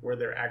where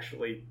they're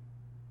actually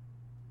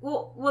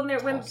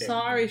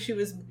Sorry, she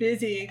was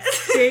busy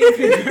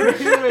escaping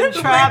human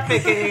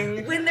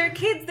trafficking. When they're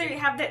kids, they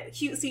have that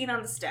cute scene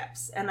on the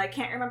steps, and I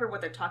can't remember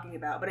what they're talking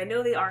about, but I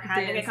know they are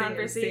having a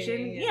conversation.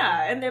 And singing,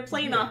 and they're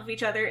playing off of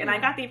each other, and I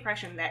got the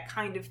impression that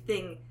kind of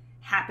thing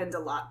happened a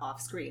lot off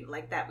screen.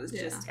 Like, that was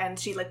just, and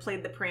she, like,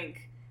 played the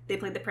prank. They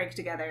played the prank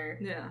together.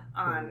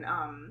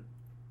 On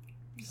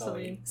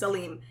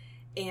Salim,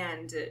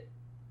 and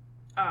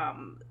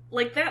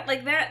like that.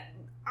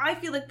 I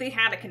feel like they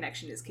had a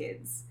connection as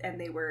kids, and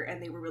they were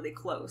really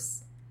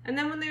close. And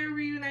then when they were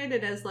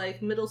reunited as,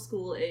 like, middle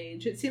school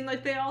age, it seemed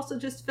like they also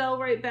just fell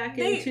right back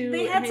into.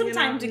 They had some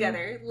time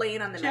together,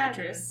 laying on the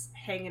mattress,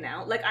 hanging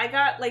out. Like, I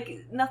got,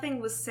 like, nothing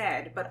was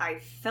said, but I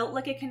felt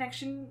like a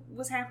connection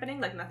was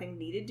happening. Like, nothing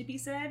needed to be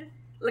said.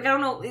 like, I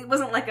don't know, it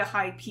wasn't like a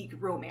high peak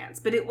romance,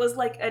 but it was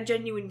like a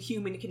genuine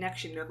human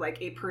connection of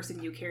like a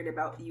person you cared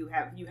about you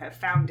have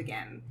found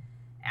again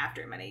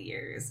after many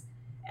years.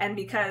 And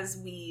because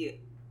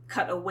we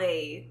cut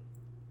away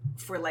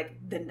for like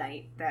the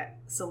night that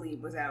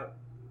Salim was out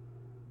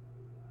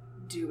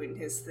doing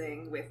his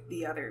thing with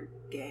the other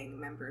gang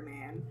member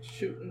man,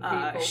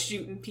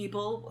 shooting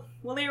people.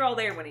 Well, they were all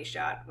there when he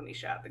shot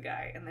the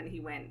guy, and then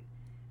he went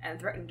and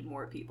threatened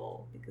more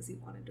people because he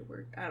wanted to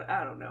work.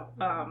 I don't know.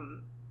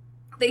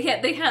 They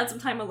had some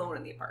time alone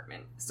in the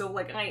apartment, so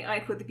like I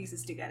put the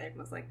pieces together and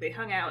was like, they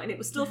hung out, and it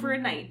was still for a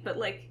night, but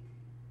like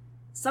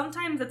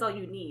sometimes that's all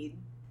you need,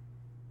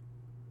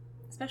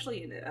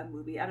 especially in a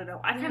movie. I don't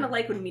know. I kind of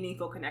like when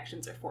meaningful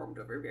connections are formed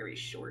over very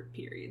short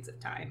periods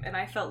of time, and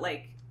I felt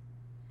like,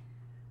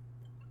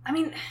 I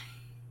mean,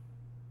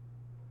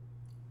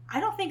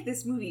 I don't think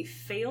this movie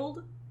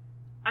failed.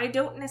 I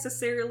don't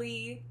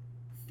necessarily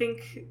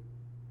think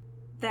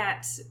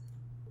that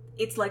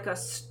it's like a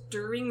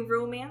stirring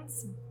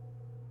romance,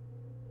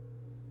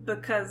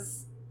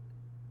 because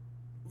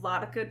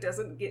Latika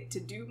doesn't get to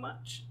do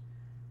much.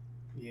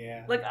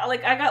 Yeah. Like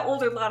I got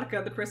older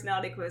Latika the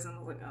personality quiz, and I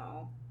was like,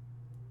 oh,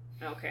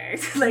 okay.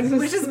 Like,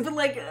 which is, but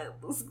like,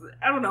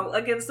 I don't know.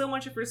 Again, so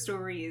much of her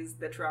story is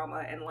the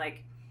trauma, and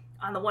like,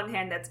 on the one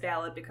hand, that's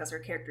valid because her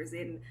character's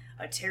in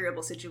a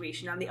terrible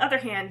situation. On the other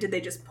hand, did they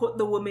just put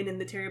the woman in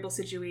the terrible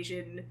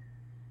situation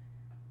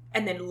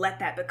and then let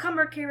that become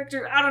her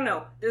character? I don't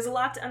know. There's a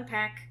lot to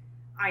unpack.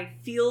 I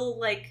feel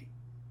like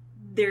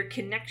their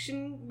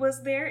connection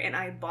was there, and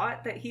I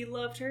bought that he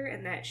loved her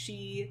and that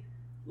she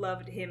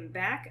loved him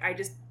back. I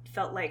just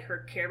felt like her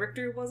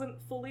character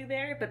wasn't fully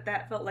there, but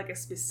that felt like a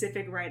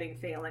specific writing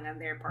failing on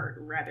their part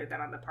rather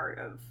than on the part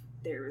of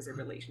there is a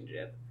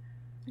relationship.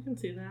 I can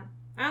see that.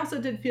 I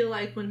also did feel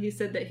like when he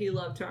said that he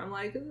loved her, I'm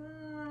like,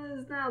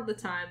 it's now the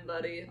time,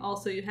 buddy.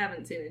 Also, you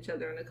haven't seen each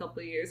other in a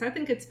couple of years. I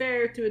think it's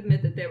fair to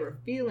admit that there were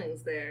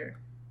feelings there,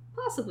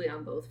 possibly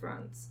on both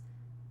fronts.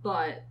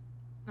 But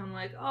I'm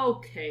like,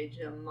 okay,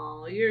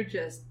 Jamal, you're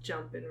just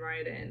jumping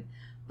right in.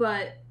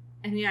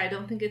 And yeah, I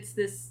don't think it's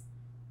this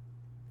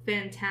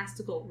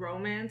fantastical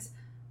romance.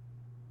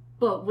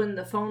 But when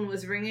the phone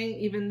was ringing,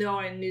 even though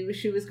I knew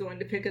she was going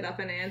to pick it up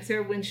and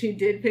answer, when she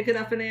did pick it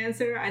up and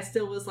answer, I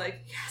still was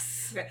like, yes.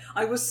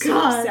 I was so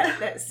upset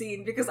that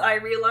scene because I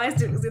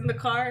realized it was in the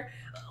car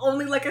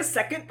only like a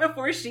second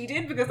before she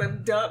did because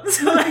I'm dumb.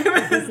 So I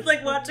was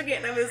like watching it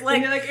and I was like,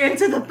 and you're like,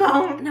 answer the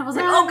phone. And I was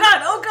like, oh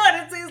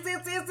god,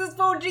 it's this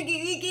phone.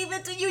 He gave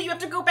it to you. You have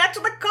to go back to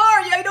the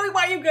car. Yeah, I know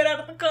why you got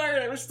out of the car.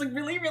 And I was just like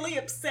really, really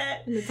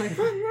upset. And it's like,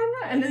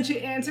 and then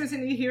she answers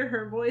and you hear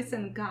her voice,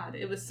 and God,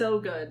 it was so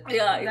good.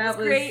 Yeah, it was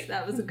great.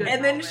 That was a good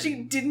And moment. then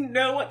she didn't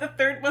know what the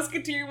third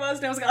musketeer was,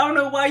 and I was like, I don't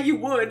know why you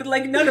would.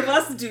 Like, none of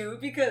us do,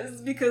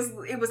 because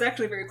it was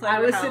actually very clever. I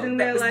was how sitting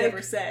that there was like,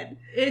 never said.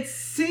 It's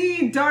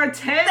C.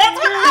 D'Artagnan. That's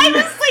what I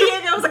was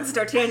saying. I was like, it's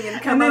D'Artagnan,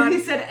 come on. And then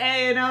he said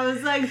A, and I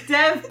was like,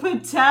 Dev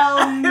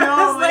Patel,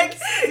 no, like,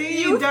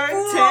 C. you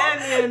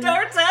D'Artagnan.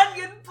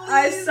 D'Artagnan, please.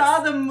 I saw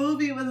the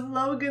movie with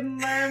Logan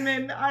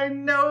Lerman. I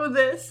know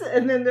this.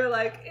 And then they're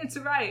like, it's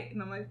right.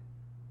 And I'm like,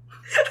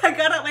 I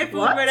got out my phone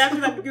What? right after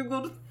that and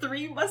Googled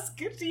Three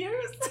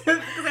Musketeers. Because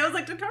I was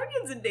like,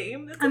 D'Artagnan's a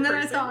name. That's and a then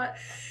I person. thought,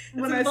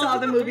 when It's I saw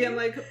the multiple movie, three. I'm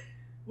like,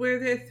 were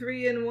there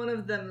three and one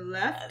of them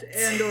left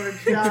and or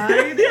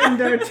died? And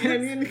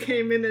D'Artagnan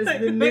came in as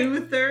the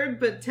new third,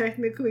 but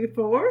technically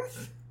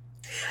fourth?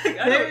 Like,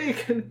 Very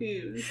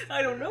confused.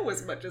 I don't know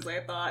as much as I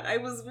thought. I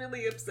was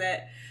really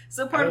upset.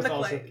 So I part of was the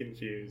also claim.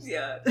 confused.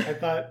 Yeah. I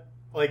thought,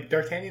 like,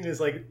 D'Artagnan is,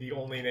 like, the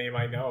only name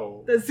I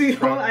know. That's the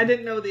From- I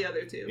didn't know the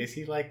other two. Is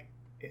he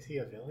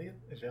a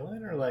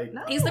villain? Or, like...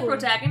 No. He's the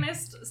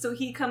protagonist, so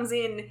he comes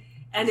in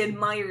and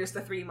admires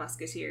the Three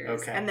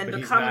Musketeers, Okay, and then but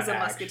he's becomes a not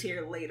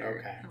musketeer later.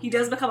 Okay. He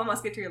does become a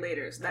musketeer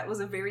later, so that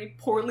was a very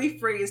poorly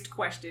phrased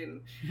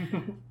question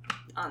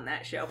on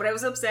that show. But I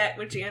was upset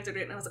when she answered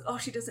it, and I was like, oh,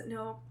 she doesn't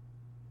know.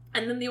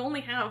 And then they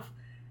only have,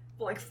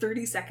 like,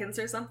 30 seconds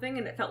or something,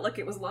 and it felt like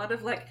it was a lot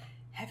of, like,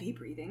 heavy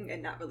breathing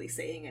and not really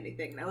saying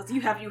anything. And I was,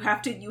 you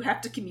have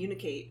to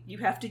communicate. You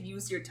have to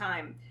use your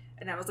time.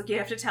 And I was like, you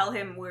have to tell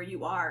him where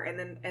you are. And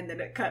then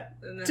it cut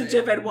to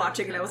Jeved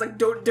watching, and I was like,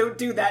 don't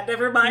do that.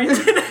 Never mind.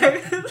 And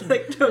I was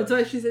like, no. That's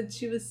why she said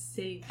she was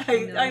safe.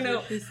 She knows I know.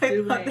 what she's I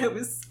doing. thought that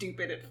was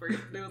stupid at first.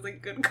 And I was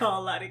like, good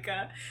call,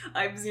 Latika.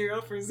 I'm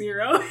 0 for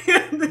 0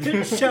 in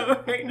the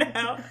show right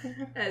now.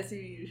 As you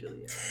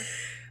usually are.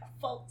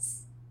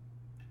 False.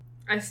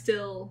 I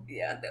still...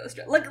 Yeah, that was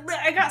true. Like,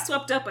 I got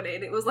swept up in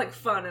it. It was, like,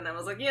 fun. And I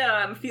was like, yeah,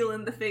 I'm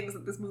feeling the things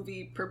that this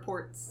movie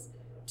purports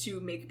to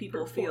make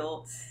people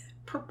feel.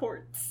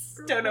 Purports.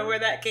 Don't know where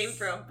that came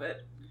from,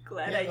 but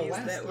glad I the used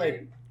last, that like,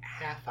 word.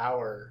 half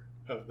hour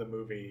of the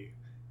movie,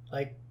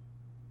 like,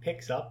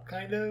 picks up,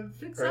 kind of.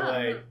 Picks or, up.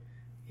 like,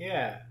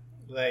 yeah.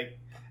 Like,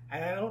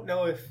 and I don't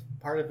know if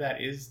part of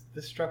that is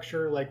the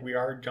structure. Like, we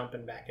are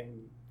jumping back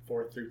and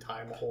forth through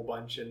time a whole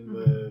bunch in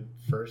the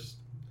first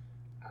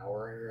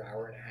hour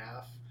and a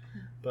half.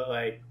 But,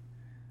 like,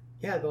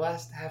 yeah, the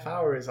last half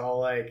hour is all,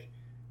 like,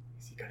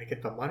 is he gonna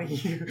get the money?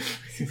 Is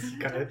he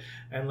gonna...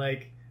 And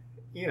like,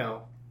 you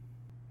know,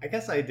 I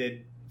guess I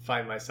did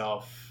find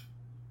myself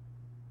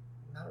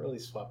not really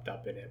swept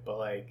up in it, but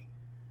like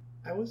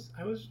I was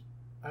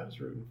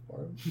rooting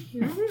for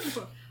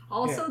him.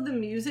 Also, the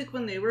music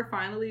when they were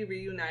finally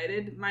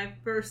reunited, my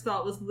first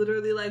thought was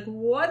literally like,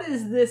 what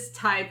is this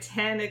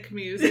Titanic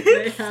music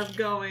they have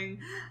going?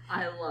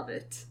 I love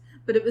it.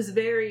 But it was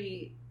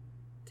very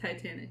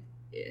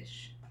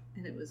Titanic-ish,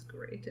 and it was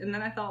great. And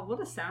then I thought, what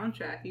a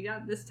soundtrack. You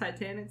got this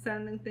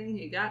Titanic-sounding thing,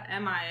 you got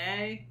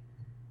MIA,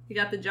 you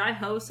got the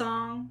Jai-Ho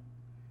song,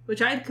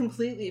 which I had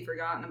completely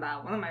forgotten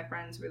about. One of my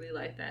friends really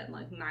liked that in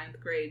like 9th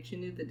grade. She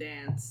knew the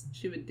dance.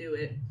 She would do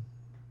it.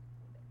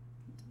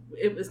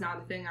 It was not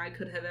a thing I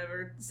could have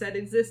ever said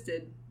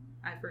existed.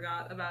 I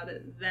forgot about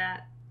it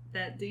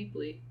that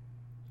deeply.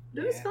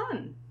 But it was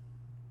fun.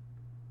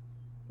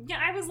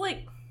 Yeah, I was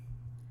like,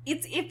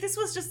 if this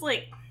was just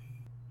like,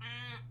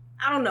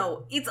 I don't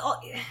know, it's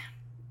all,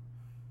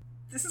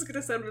 this is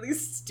gonna sound really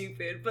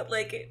stupid, but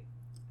like,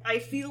 I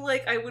feel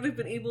like I would have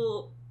been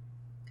able,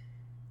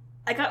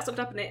 I got swept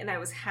up in it and I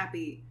was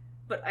happy,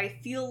 but I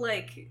feel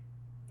like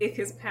if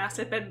his past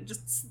had been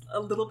just a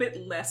little bit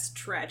less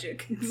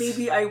tragic,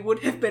 maybe I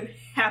would have been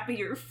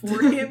happier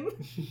for him.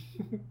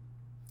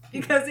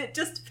 Because it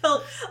just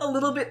felt a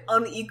little bit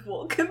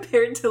unequal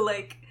compared to,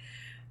 like,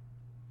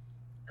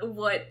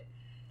 what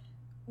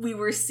we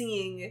were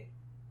seeing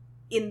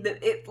in the...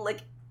 It felt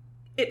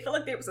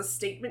like there was a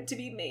statement to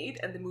be made,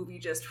 and the movie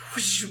just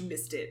whoosh,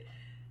 missed it.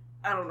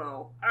 I don't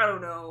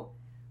know.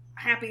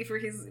 Happy for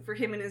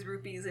him and his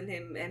rupees and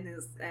him and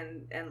his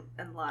and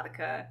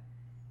Latika.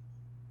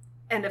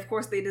 And of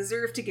course they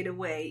deserve to get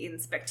away in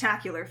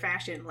spectacular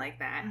fashion like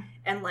that.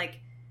 And like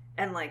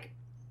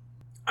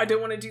I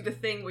don't want to do the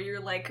thing where you're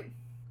like,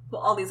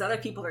 well, all these other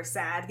people are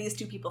sad, these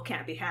two people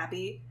can't be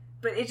happy.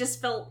 But it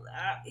just felt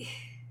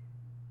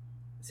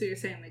So you're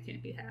saying they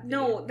can't be happy?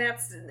 No,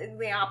 that's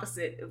the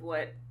opposite of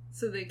what...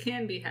 So they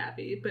can be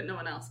happy, but no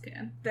one else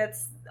can.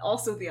 That's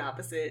also the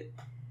opposite.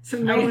 So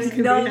no one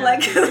can no, be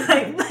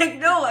happy. like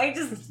no, I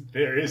just...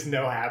 There is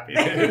no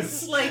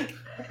happiness. It's like...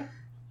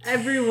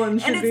 Everyone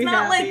should be happy. And it's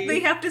not like they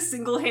have to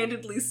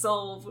single-handedly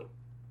solve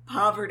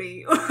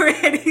poverty or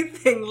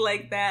anything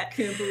like that.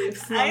 Can't believe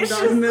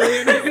Slumdog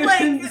Millionaire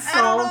like,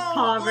 solved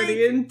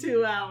poverty in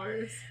 2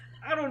 hours.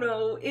 I don't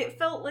know. It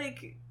felt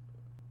like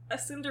a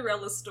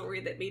Cinderella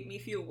story that made me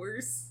feel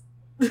worse.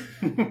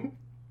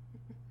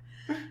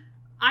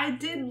 I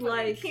did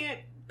like... I can't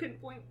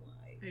pinpoint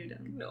why. Are you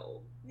done?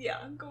 No. Yeah,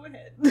 go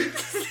ahead.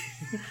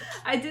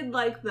 I did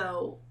like,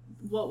 though,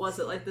 what was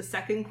it, like the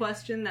second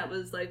question that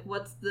was like,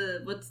 what's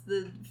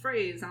the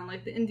phrase on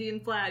like the Indian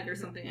flag or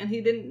something, and he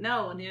didn't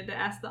know, and he had to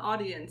ask the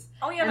audience.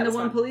 Oh yeah, and the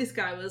one police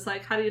guy was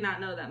like, how do you not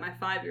know that? My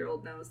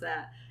 5-year-old knows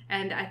that.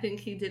 And I think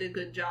he did a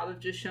good job of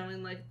just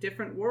showing like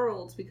different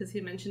worlds, because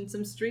he mentioned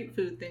some street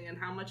food thing and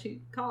how much it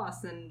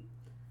costs. And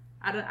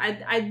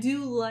I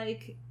do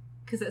like,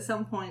 because at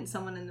some point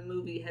someone in the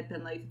movie had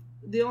been like,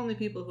 the only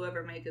people who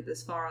ever make it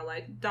this far are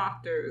like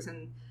doctors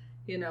and,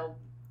 you know,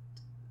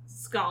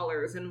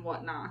 scholars and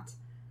whatnot.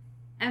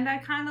 And I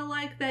kind of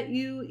like that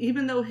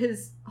even though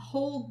his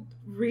whole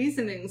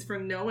reasonings for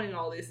knowing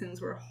all these things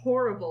were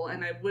horrible,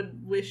 and I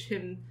would wish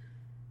him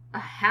a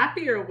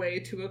happier way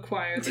to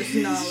acquire this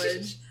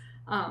knowledge,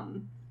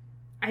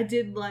 I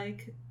did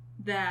like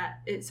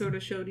that it sort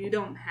of showed you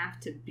don't have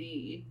to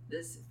be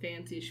this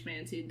fancy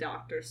schmancy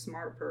doctor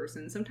smart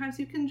person. Sometimes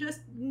you can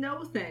just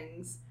know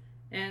things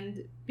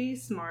and be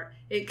smart.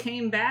 It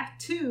came back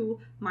to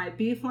my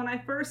beef when I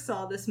first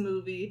saw this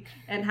movie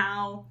and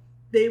how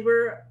they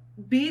were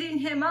beating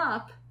him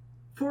up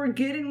for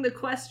getting the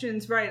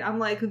questions right. I'm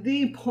like,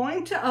 the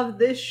point of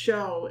this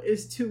show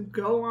is to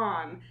go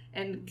on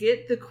and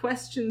get the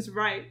questions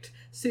right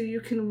so you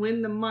can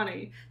win the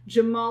money.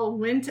 Jamal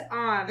went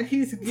on.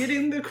 He's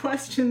getting the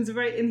questions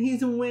right and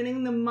he's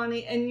winning the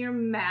money, and you're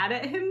mad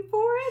at him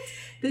for it?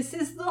 This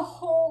is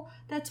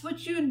that's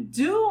what you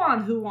do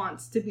on Who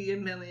Wants to Be a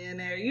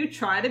Millionaire. You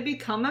try to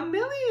become a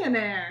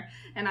millionaire.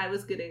 And I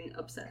was getting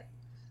upset.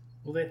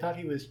 Well, they thought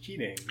he was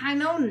cheating. I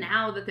know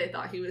now that they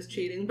thought he was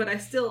cheating, but I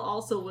still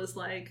also was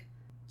like,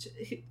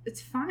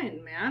 it's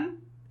fine, man.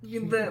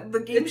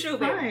 The game show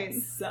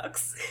fine.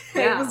 Sucks.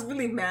 Yeah. I was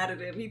really mad at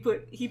him. He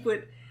put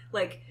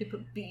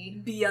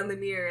B on the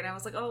mirror, and I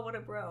was like, oh, what a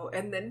bro.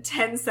 And then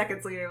 10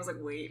 seconds later, I was like,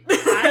 wait,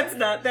 that's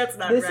not this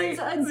right. This is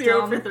a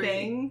 0 for dumb 3.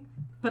 thing,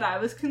 but I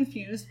was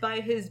confused by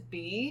his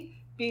B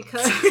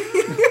because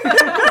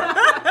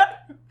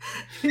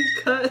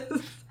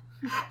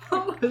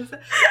what was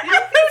that?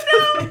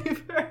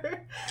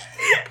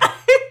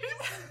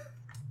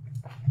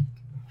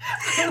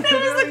 That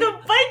was like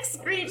a bike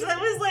screech. That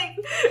was like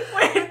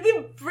where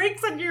the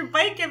brakes on your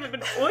bike haven't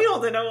been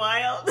oiled in a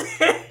while.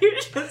 You're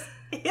just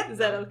Is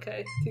that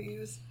okay to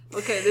use?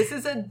 Okay, this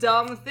is a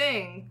dumb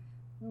thing,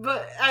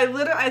 but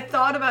I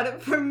thought about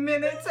it for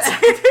minutes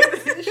after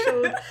they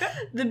showed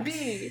the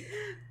B.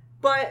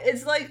 But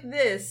it's like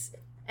this,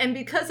 and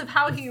because of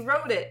how he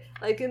wrote it,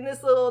 like in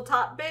this little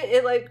top bit,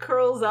 it like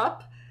curls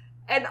up,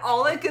 and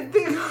all I could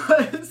think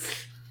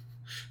was,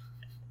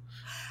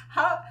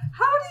 How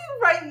do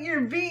you write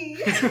your B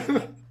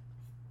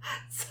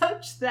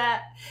such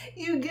that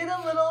you get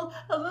a little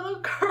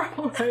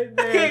curl right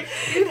there?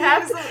 You'd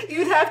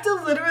have to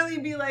literally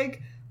be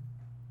like,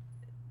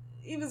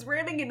 he was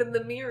writing it in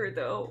the mirror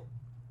though.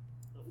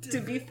 To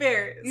be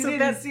fair, you so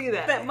didn't see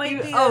that. That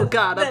might be. Oh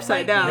God,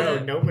 upside down. No,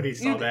 nobody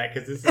saw that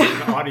because this is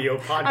an audio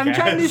podcast. I'm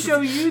trying to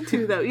show you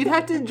two though. You'd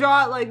have to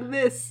draw it like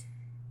this,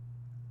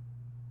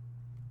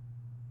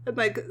 and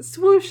like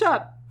swoosh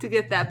up to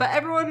get that. But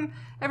everyone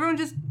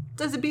just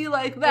does it be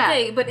like that.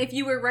 Okay, but if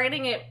you were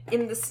writing it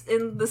in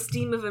the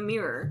steam of a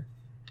mirror,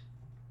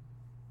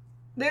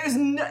 there's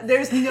no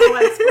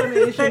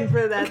explanation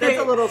for that. Okay. That's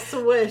a little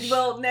swish.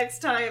 well, next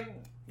time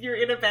you're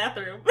in a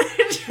bathroom,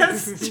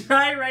 just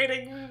try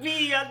writing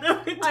B on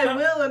the window. I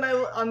will, and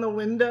on the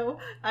window,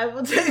 I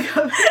will take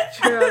a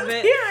picture of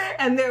it, Yeah.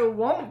 and there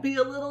won't be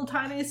a little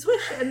tiny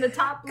swish in the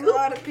top loop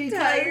God,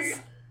 I'm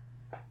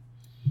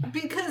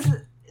because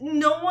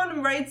no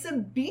one writes a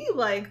B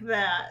like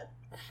that.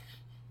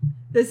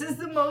 This is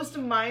the most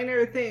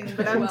minor thing,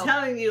 but I'm Well.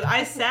 telling you,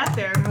 I sat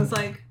there and was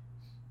like,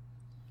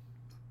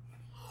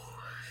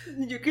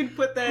 You can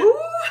put that "Ooh."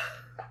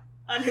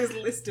 on his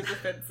list of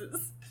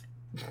offenses.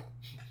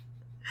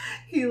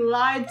 He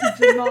lied to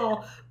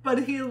Jamal,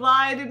 but he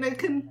lied in a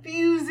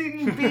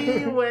confusing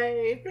B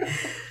way.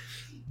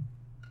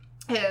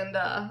 And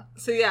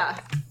so yeah,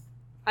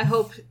 I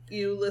hope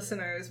you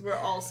listeners were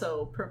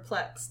also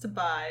perplexed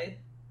by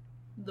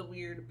the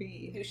weird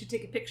B. You should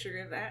take a picture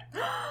of that,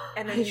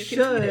 and then I you can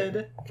tweet it.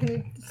 should. Can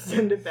you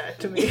send it back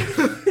to me?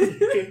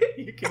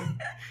 You can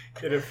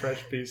get a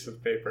fresh piece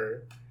of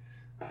paper.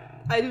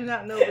 I do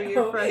not know where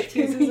your fresh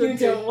pieces of You paper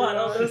don't want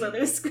all are. those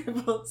other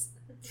scribbles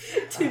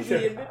to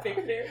be in the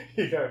picture.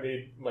 You don't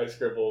need my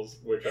scribbles,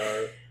 which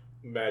are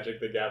Magic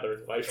the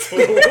Gathering life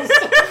totals.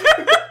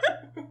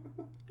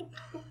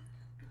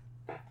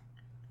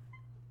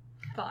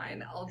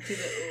 Fine, I'll do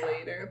it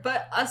later.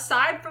 But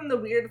aside from the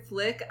weird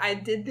flick, I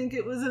did think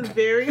it was a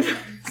very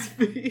nice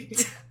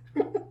beat.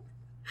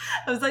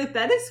 I was like,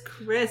 that is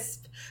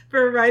crisp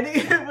for writing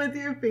it with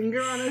your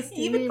finger on a You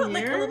steamy even put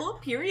mirror. like a little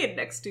period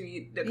next to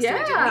you. Next Yeah. to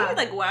it, didn't you?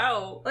 Like,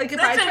 wow. Like if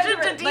That's I tried to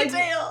attention to like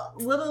detail.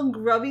 little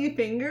grubby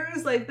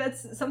fingers, like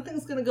that's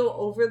something's gonna go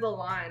over the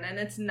line and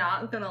it's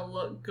not gonna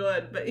look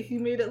good. But he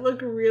made it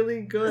look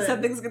really good.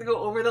 Something's gonna go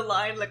over the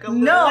line like a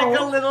No, like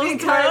a little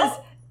because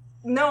squirrel.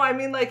 no, I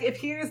mean like if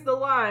here's the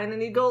line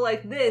and you go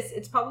like this,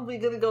 it's probably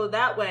gonna go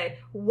that way.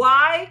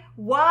 Why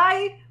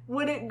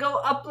would it go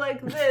up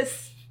like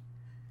this?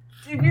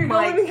 If you're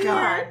My going here,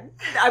 God,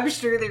 I'm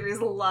sure there is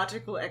a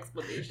logical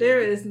explanation.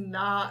 there is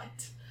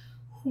not.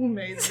 Who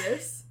made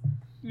this?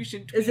 You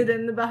should. Is it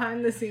in the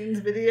behind the scenes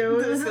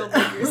videos? the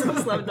filmmakers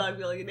of Slumdog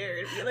Millionaire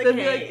and be like, They'd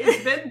be hey. like,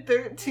 it's been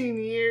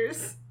 13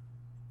 years.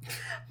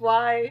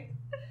 Why?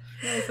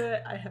 And I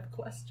said, I have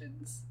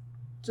questions.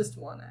 Just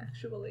one,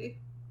 actually.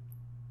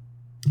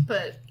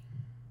 But,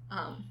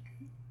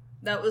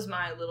 that was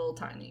my little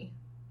tiny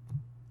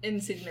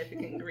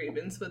insignificant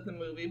grievance with the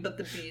movie, but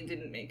the B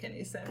didn't make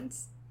any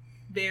sense.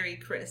 Very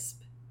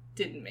crisp.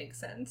 Didn't make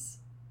sense.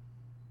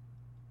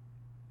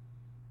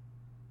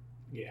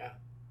 Yeah.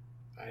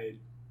 I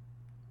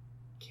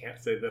can't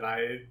say that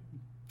I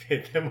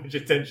paid that much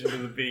attention to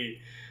the B,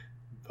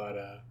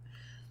 but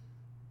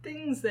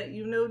Things that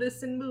you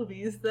notice in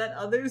movies that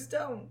others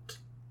don't.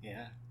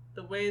 yeah.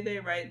 The way they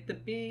write the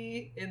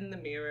B in the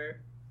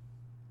mirror.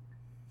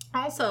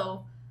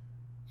 Also,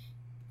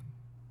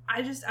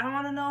 I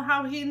want to know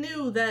how he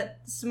knew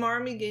that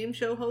smarmy game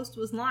show host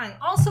was lying.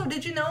 Also,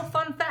 did you know,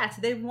 fun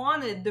fact, they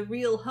wanted the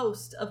real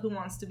host of Who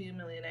Wants to Be a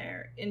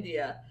Millionaire,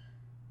 India,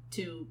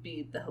 to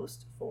be the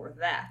host for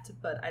that,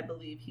 but I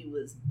believe he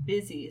was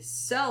busy.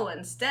 So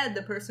instead,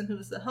 the person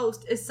who's the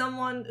host is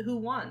someone who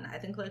won. I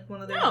think like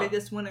one of their Oh.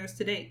 biggest winners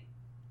to date.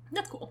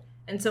 That's cool.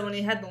 And so when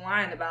he had the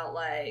line about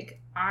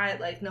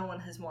no one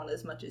has won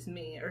as much as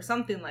me or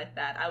something like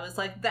that, I was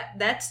like,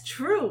 that's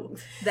true.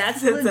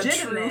 That's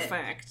legitimate. a true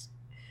fact.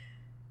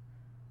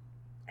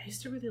 I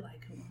used to really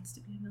like Who Wants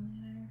to Be a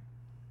Millionaire.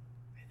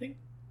 I think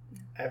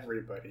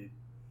everybody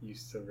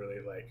used to really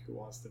like Who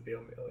Wants to Be a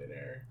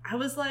Millionaire. I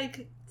was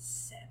like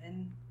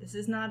 7. This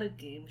is not a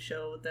game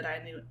show that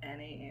I knew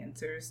any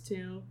answers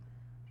to,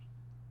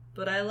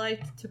 but I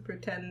liked to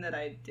pretend that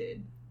I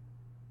did.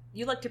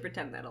 You like to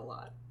pretend that a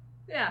lot.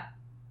 Yeah.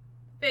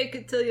 Fake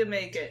it till you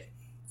make it.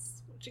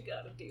 That's what you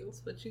gotta do.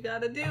 That's what you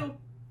gotta do.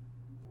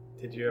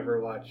 Did you ever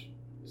watch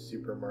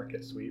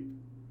Supermarket Sweep?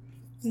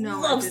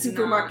 No, love I did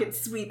Supermarket not.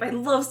 Sweep. I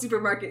love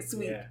Supermarket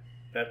Sweep. Yeah,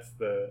 that's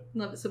the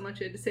Love it so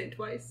much I had to say it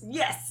twice.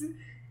 Yes.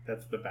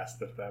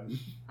 best of them.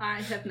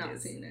 I have not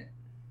Yes. seen it.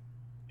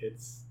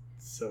 It's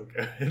so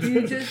good.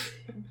 You just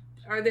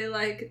are they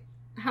like,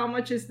 how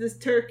much is this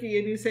turkey?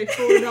 And you say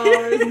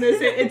 $4, and they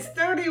say it's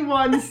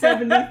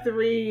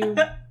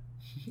 $31.73.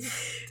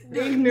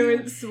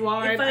 Ignorant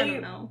swine. If I I-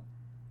 don't know.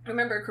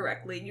 Remember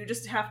correctly, you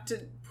just have to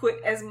put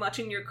as much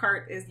in your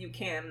cart as you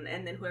can,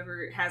 and then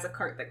whoever has a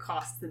cart that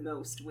costs the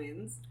most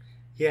wins.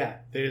 Yeah,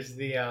 there's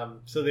the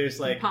so there's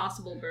like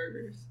Impossible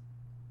Burgers.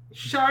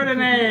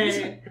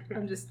 Chardonnay.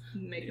 I'm just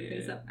making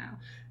things Yeah. up now.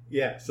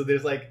 Yeah, so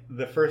there's like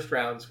the first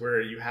rounds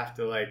where you have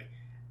to like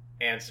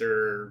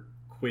answer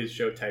quiz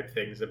show type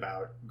things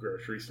about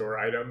grocery store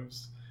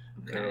items.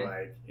 Okay. Or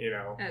like,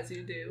 As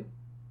you do.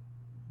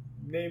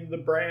 name the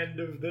brand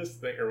of this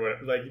thing or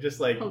what. Like, you just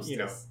like,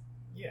 Hostess.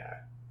 yeah.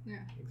 Yeah.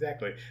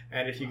 Exactly.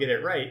 And if you get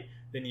it right,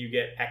 then you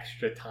get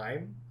extra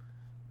time.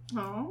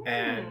 Oh.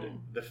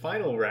 And the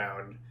final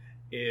round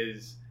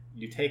is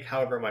you take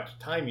however much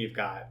time you've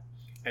got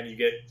and you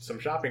get some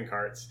shopping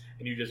carts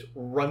and you just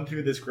run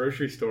through this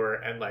grocery store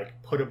and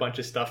like put a bunch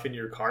of stuff in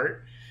your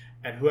cart,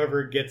 and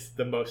whoever gets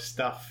the most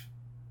stuff,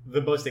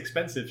 the most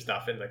expensive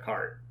stuff in the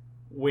cart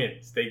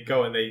wins. They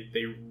go and they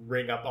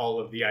ring up all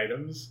of the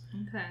items,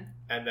 Okay.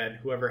 and then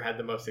whoever had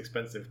the most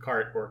expensive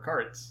cart or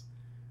carts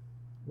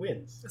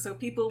wins. So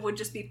people would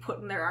just be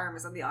putting their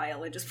arms on the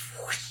aisle and just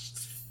whoosh,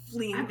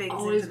 fleeing I've things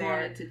always into there.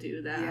 wanted to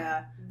do that.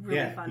 Yeah,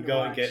 really fun you to go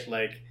watch. and get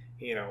like,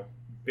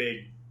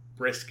 big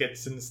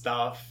briskets and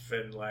stuff,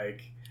 and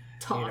like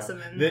Toss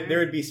them in there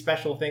would be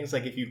special things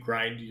like if you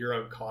grind your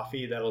own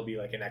coffee, that'll be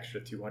like an extra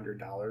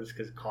 $200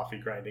 because coffee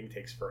grinding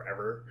takes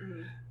forever.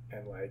 Mhm.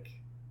 And like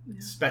Yeah.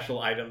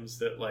 special items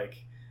that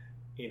like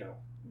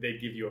they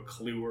give you a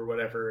clue or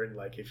whatever, and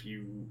like if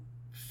you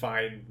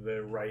find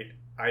the right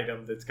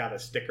item that's got a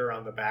sticker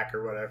on the back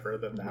or whatever,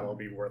 then Mhm. that'll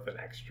be worth an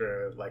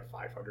extra like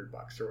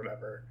 $500 or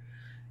whatever.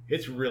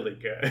 It's really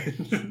good.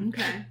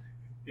 Okay.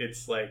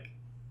 It's like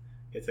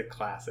it's a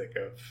classic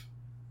of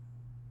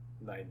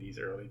 90s,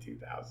 early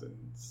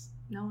 2000s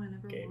No, I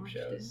never game watched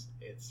shows.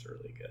 It's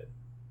really good.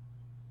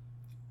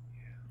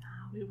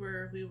 it. We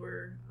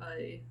were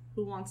a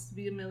Who Wants to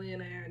Be a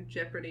Millionaire,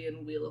 Jeopardy,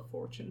 and Wheel of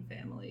Fortune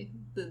family.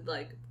 The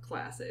like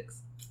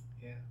classics.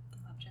 Yeah.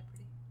 I love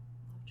Jeopardy.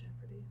 Love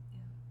Jeopardy. Yeah.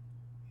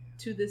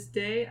 To this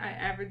day, I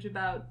average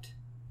about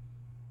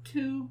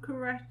 2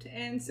 correct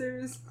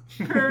answers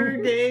per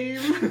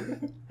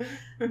game.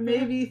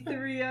 Maybe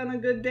 3 on a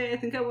good day. I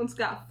think I once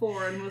got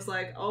 4 and was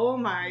like, oh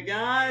my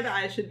god,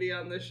 I should be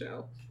on the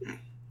show.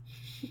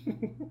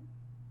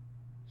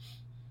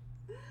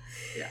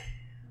 Yeah.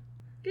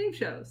 Game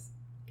shows.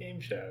 Game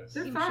shows.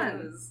 They're Game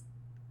fun. shows.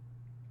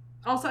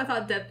 Also, I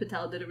thought Dev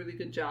Patel did a really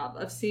good job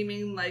of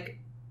seeming like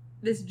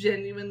this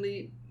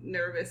genuinely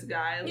nervous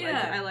guy. Yeah.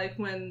 Like, I like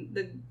when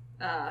the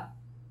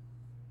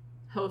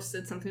host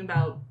said something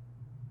about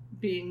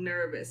being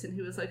nervous, and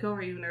he was like, "Oh,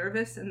 are you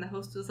nervous?" And the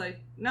host was like,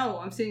 "No,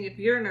 I'm seeing if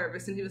you're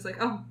nervous." And he was like,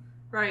 "Oh,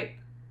 right."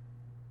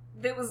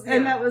 That was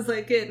And that was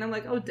like it. And I'm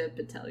like, "Oh, Dev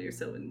Patel, you're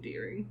so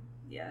endearing."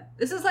 yeah.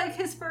 This is like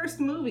his first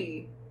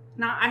movie.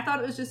 Now, I thought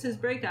it was just his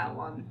breakout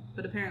one,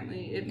 but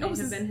apparently it may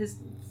have been his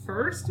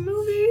first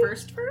movie.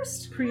 First?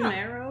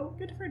 Primero. Huh.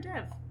 Good for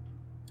Dev.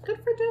 Good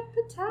for Dev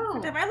Patel.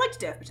 Good for Dev. I liked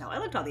Dev Patel. I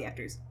liked all the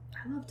actors.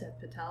 I love Dev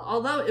Patel.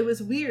 Although it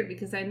was weird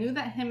because I knew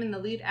that him and the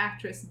lead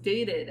actress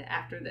dated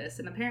after this,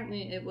 and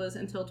apparently it was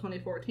until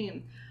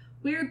 2014.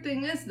 Weird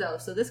thing is, though,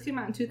 so this came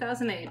out in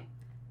 2008,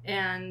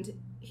 and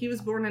he was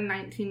born in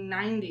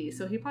 1990,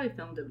 so he probably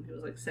filmed it when he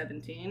was like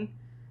 17.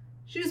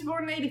 She was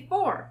born in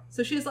 84,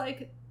 so she's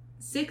like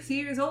 6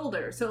 years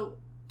older. So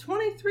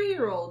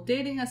 23-year-old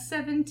dating a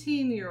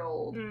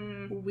 17-year-old.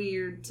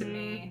 Weird to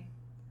me.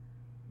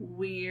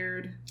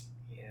 Weird.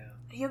 Yeah.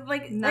 Yeah,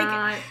 like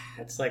Not.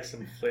 That's like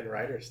some Flynn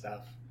Rider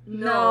stuff.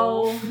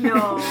 No.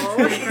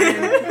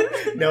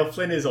 No,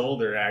 Flynn is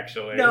older,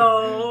 actually.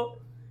 no,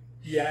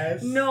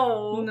 Yes.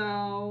 no.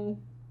 No.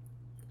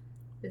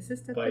 Is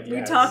this the But We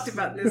yes. talked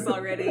about this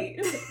already.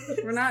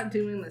 We're not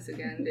doing this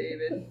again,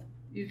 David.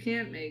 You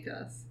can't make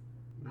us.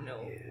 No.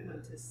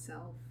 Went to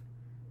self.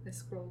 I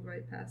scrolled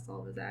right past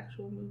all of his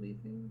actual movie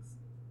things.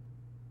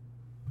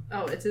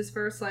 Oh, it's his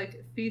first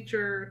like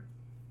feature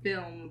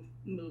film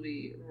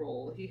movie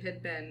role. He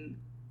had been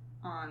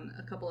on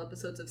a couple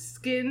episodes of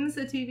Skins,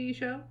 a TV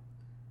show.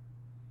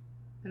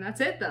 And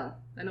that's it though.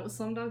 Then it was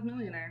Slumdog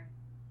Millionaire.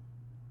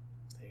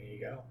 There you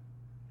go.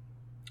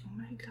 Oh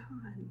my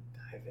god.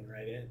 Diving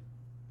right in.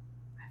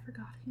 I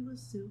forgot he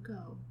was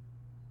Zuko.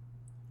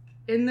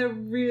 In the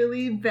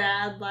really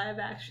bad live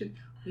action.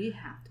 We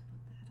have to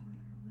put that on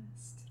our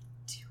list.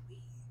 Do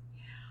we?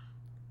 Yeah.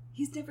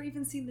 He's never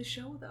even seen the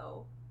show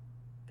though.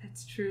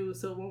 That's true,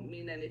 so it won't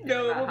mean anything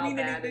No, it about won't how mean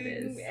bad anything.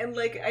 it is. And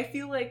like, I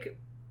feel like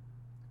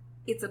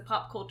it's a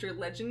pop culture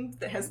legend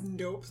that has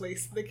no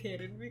place in the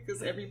canon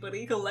because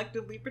everybody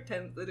collectively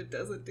pretends that it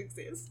doesn't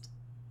exist.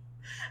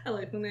 I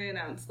like when they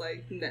announced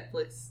like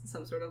Netflix,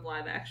 some sort of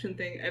live action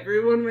thing.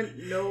 Everyone went,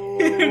 no,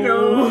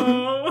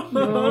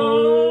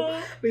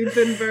 no, we've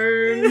been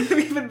burned.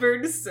 We've been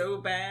burned so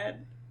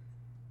bad.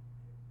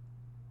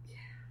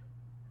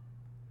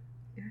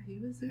 Yeah, he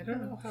was. I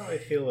don't know how I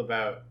feel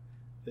about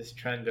this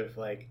trend of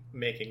like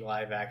making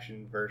live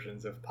action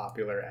versions of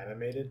popular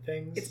animated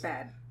things. It's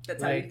bad.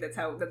 That's Like-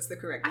 that's the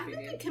correct I think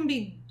opinion. it can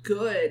be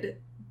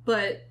good,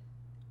 but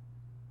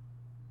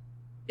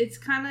it's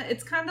kind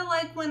of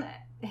like when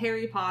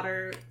Harry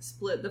Potter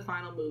split the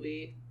final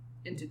movie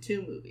into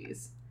 2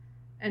 movies,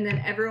 And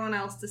then everyone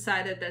else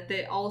decided that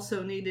they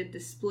also needed to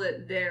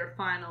split their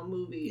final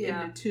movie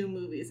into 2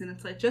 movies. And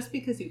it's like, just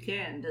because you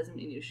can doesn't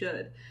mean you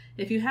should.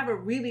 If you have a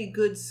really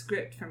good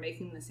script for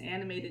making this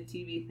animated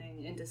TV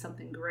thing into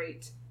something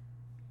great,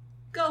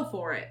 go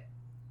for it.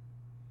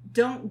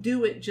 Don't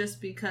do it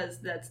just because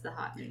that's the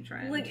hot new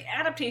trend. Like,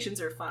 adaptations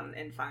are fun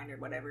and fine or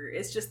whatever.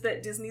 It's just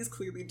that Disney's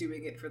clearly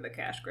doing it for the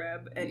cash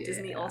grab. And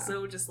Disney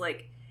also just,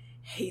 like,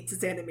 hates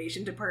its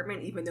animation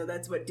department, even though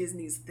that's what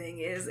Disney's thing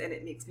is, and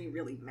it makes me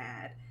really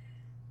mad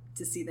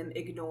to see them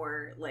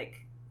ignore,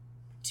 like,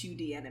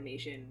 2D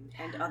animation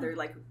and other,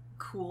 like,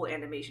 cool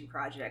animation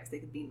projects they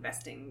could be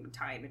investing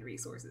time and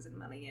resources and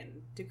money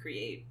in to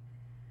create.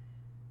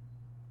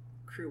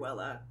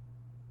 Cruella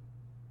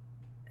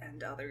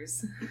and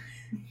others.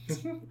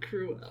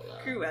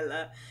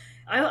 Cruella.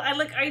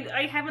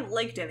 I haven't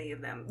liked any of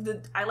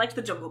them. I liked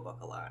The Jungle Book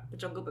a lot. The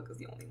Jungle Book is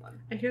the only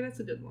one. I hear that's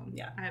a good one.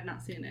 Yeah. I have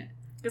not seen it.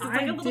 Because it's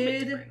like a little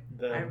bit different.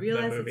 I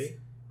realized the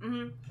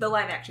movie? The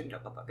live action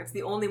Jungle Book. It's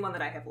the only one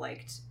that I have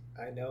liked.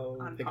 I know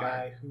the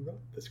guy who wrote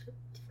the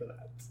script for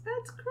that.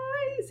 That's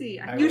crazy.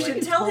 You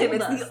should tell him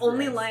it's the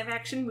only live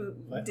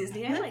action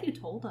Disney I like. like. You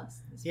told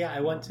us this. Yeah,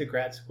 I went to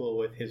grad school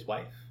with his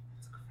wife.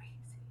 That's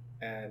crazy.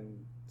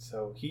 And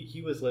so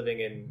he was living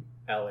in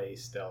LA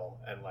still,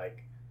 and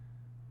like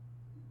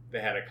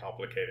they had a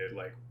complicated,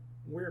 like,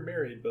 we're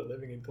married but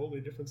living in totally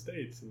different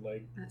states, and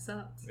like that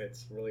sucks.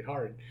 It's really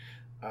hard.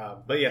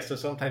 But yeah, so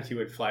sometimes he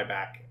would fly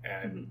back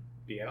and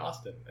be in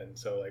Austin, and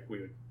so like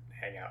we would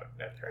hang out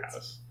at their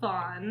house.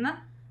 Fun.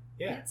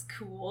 Yeah, That's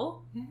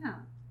cool. Yeah.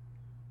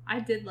 I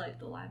did like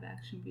the live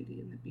action Beauty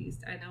and the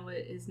Beast. I know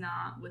it is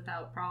not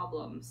without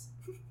problems,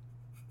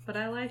 but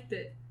I liked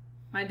it.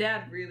 My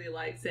dad really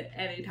likes it.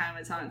 Anytime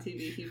it's on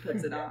TV, he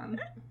puts it on.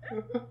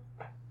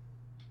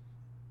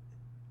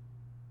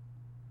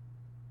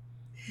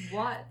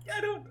 What?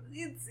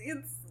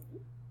 It's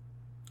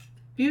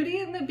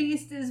Beauty and the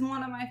Beast is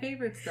one of my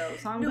favorites, though,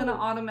 so I'm gonna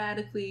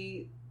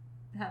automatically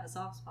have a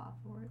soft spot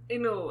for it. I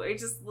know, I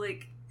just,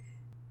 like,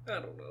 I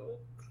don't know.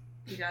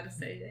 You gotta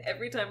say it.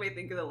 Every time I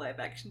think of the live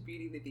action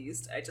Beauty and the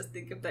Beast, I just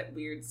think of that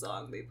weird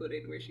song they put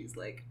in where she's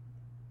like,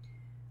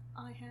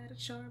 I had a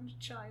charmed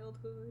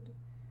childhood.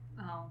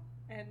 Oh.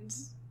 And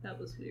that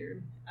was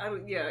weird.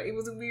 It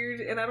was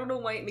weird, and I don't know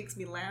why it makes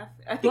me laugh.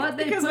 I think but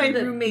it's because my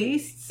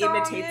roommate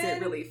imitates in.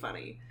 it really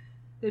funny.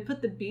 They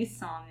put the Beast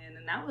song in,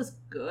 and that was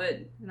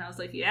good. And I was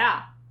like,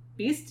 yeah,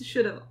 Beast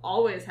should have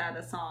always had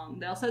a song.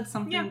 They also had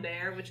Something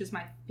There, which is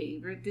my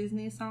favorite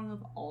Disney song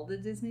of all the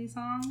Disney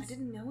songs. I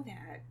didn't know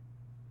that.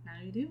 Now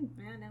you do.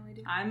 Yeah, now I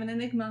do. I'm an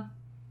enigma.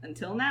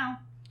 Until now.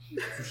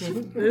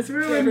 This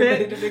ruined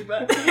it.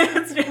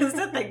 It's just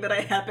a thing that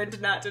I happened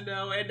not to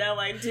know, and now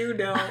I do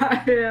know.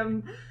 I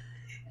am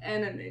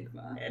an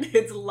enigma. And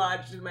it's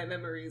lodged in my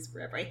memories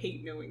forever. I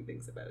hate knowing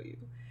things about you.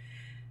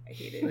 I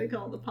hate it. They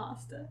call the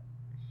pasta.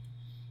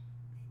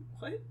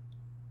 What?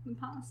 The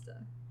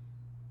pasta.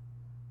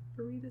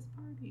 For Rita's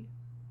party.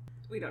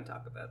 We don't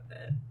talk about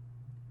that.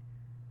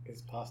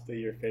 Is pasta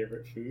your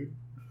favorite food?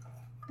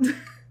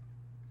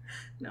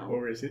 No.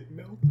 Or is it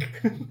milk?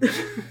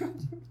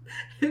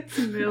 It's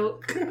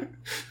milk.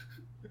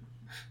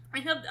 I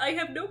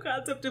have no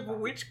concept of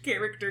which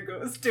character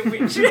goes to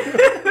which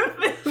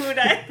food.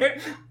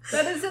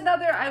 That is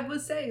another, I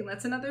was saying,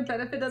 that's another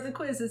benefit of the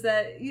quiz, is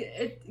that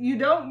you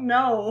don't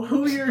know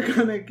who you're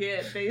gonna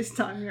get based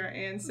on your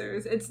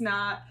answers. It's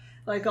not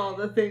like all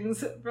the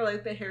things for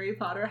like the Harry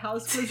Potter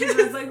house quizzes.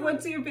 It's like,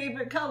 what's your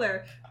favorite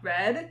color?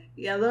 Red,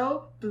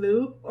 yellow,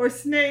 blue, or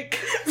snake?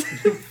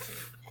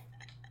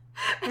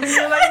 And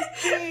you're like,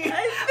 gee,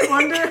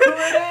 wonder who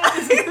it is.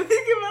 I think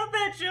about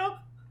that joke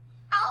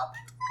all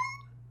the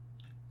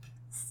time.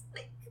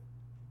 Snake.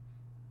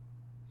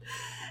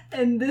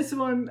 And this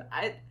one,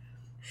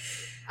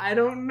 I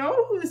don't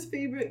know whose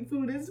favorite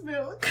food is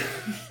milk.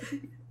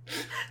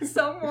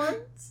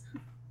 Someone's.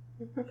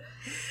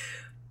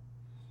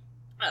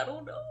 I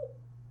don't know.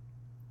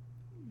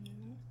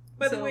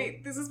 By the way,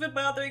 this has been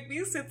bothering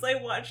me since I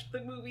watched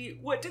the movie.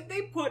 What did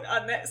they put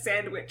on that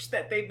sandwich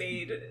that they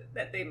made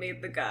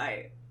the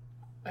guy?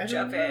 I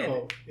don't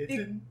know.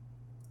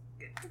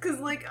 Because,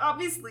 like,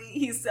 obviously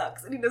he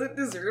sucks and he doesn't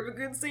deserve a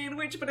good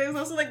sandwich, but I was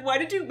also like, why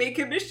did you make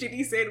him a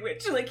shitty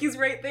sandwich? Like, he's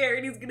right there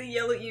and he's gonna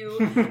yell at you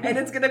and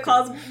it's gonna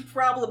cause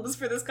problems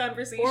for this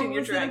conversation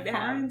you're trying to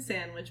have. Or was it a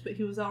fine sandwich, but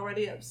he was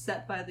already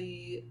upset by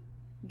the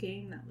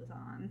game that was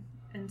on.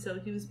 And so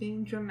he was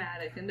being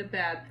dramatic and a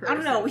bad person. I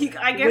don't know.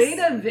 I guess way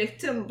to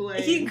victim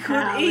blame. He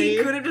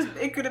could have just.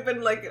 It could have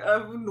been like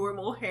a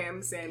normal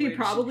ham sandwich. He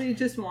probably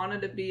just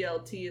wanted a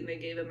BLT, and they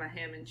gave him a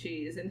ham and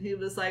cheese, and he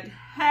was like,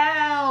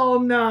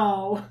 "Hell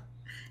no!"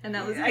 And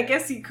that was. I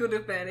guess he could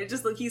have been. It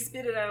just like he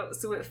spit it out,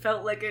 so it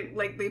felt like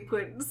they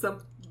put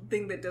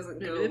something that doesn't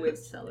go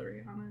with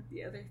celery on it.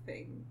 The other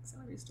thing.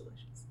 Celery's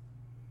delicious.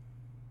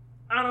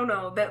 I don't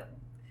know.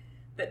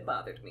 That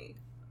bothered me.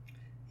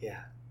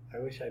 Yeah, I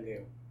wish I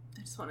knew.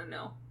 I just want to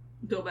know.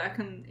 Go back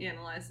and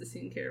analyze the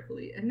scene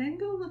carefully, and then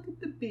go look at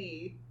the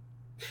bee.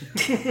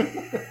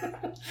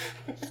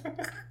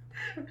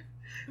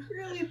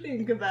 Really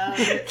think about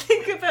it.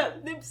 Think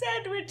about the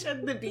sandwich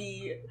and the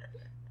bee.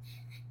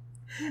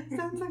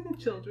 Sounds like a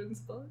children's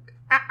book.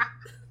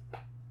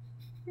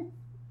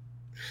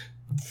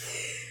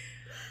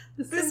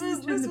 This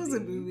was a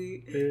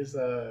movie. There's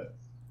a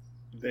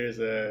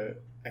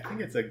I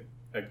think it's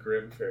a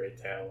Grimm fairy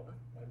tale.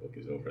 My book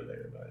is over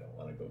there, but I don't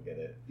want to go get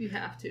it. You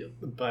have to.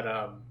 But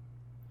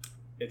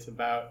it's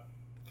about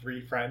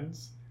 3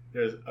 friends.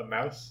 There's a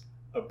mouse,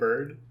 a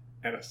bird,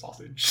 and a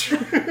sausage.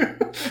 One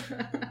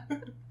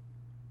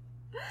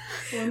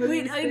of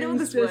Wait, these I know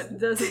things this just one.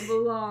 doesn't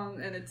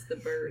belong, and it's the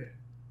bird.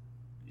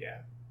 Yeah.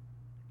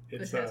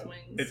 It has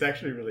wings. It's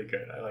actually really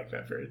good. I like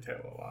that fairy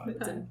tale a lot.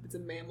 It's a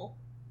mammal.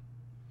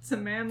 It's a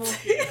mammal.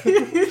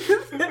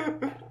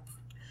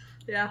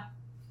 Yeah.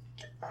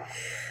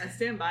 I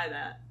stand by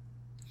that.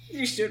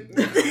 You shouldn't.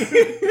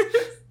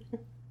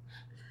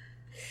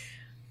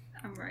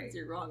 I'm right.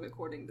 You're wrong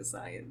according to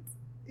science.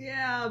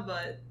 Yeah,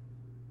 but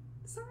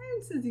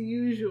science is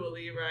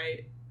usually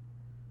right.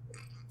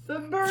 The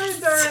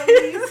birds are at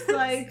least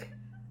like,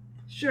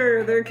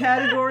 sure, their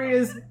category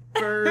is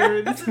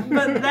birds,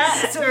 but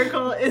that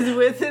circle is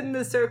within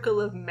the circle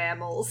of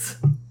mammals.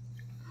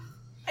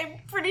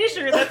 I'm pretty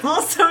sure that's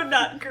also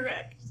not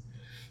correct.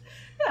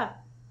 Yeah,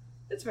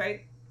 it's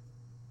right.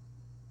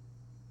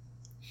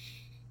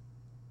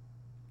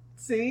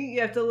 See,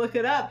 you have to look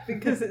it up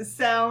because it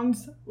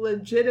sounds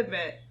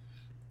legitimate.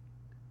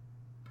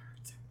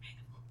 Birds are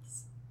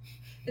mammals.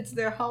 It's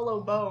their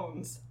hollow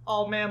bones.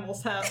 All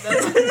mammals have them.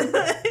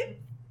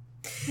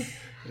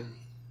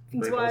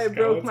 That's why I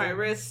broke my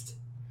wrist.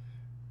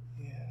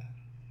 Yeah.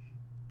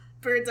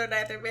 Birds are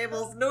neither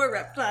mammals nor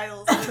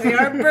reptiles. They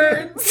are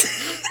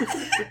birds.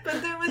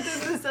 But they're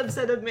within the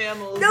subset of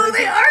mammals. No, Like,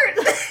 they aren't.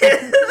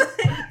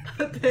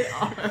 But they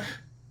are.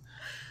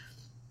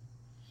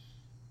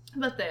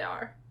 But they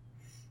are.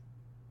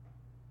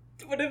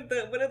 What if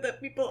the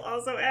people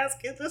also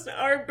ask, is this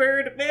are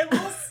bird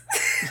mammals?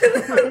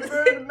 Are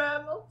bird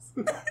mammals?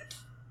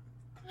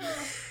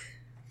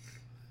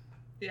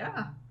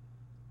 Yeah.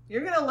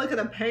 You're gonna look at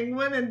a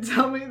penguin and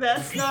tell me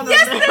that's not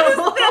Yes, a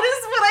mammal?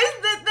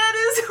 that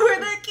is where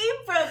that came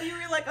from. You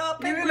were like, oh,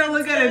 You're penguins. gonna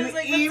look I at was an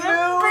like, emu that's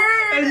a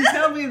bird. and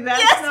tell me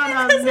that's Yes,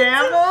 not because a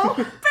mammal?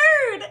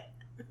 Bird.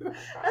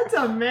 That's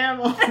a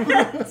mammal.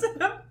 That's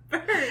a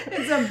bird.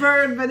 It's a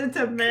bird, but it's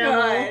a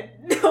mammal. God,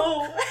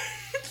 no.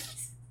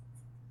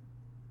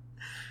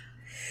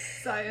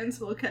 Science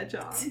will catch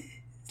on.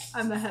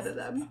 I'm ahead of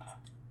them.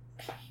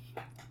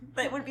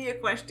 That would be a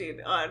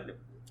question on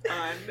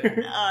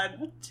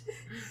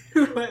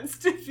Who Wants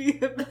to Be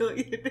a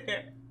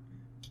Millionaire.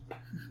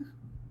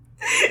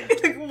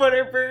 Like, what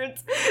are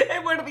birds?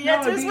 And one of the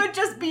answers would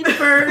just be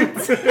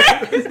birds.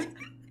 It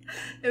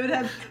would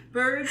have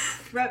birds,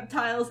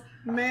 reptiles,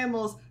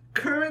 mammals,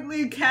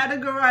 currently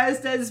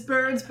categorized as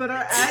birds but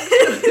are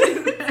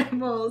actually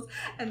mammals.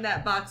 And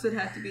that box would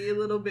have to be a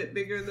little bit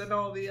bigger than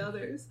all the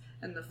others.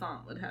 And the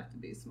font would have to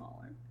be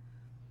smaller.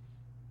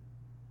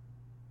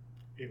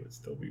 It would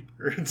still be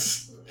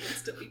birds. It'd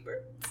still be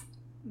birds.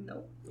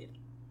 Nope. Yeah.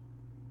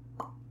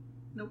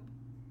 Nope.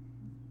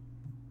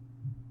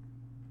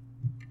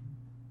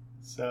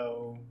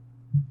 So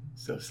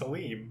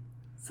Salim.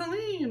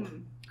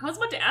 Salim! I was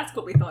about to ask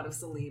what we thought of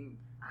Salim.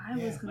 I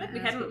was going We to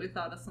ask hadn't what we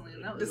thought of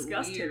Salim. That was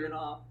Discussed weird. him at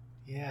all.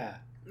 Yeah.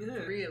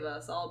 Three of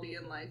us all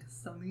being like,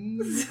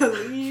 Salim.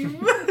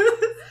 Salim.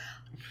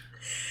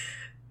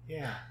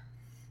 Yeah.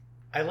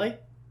 I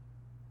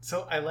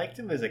liked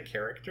him as a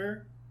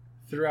character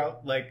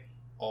throughout like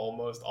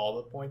almost all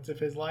the points of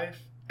his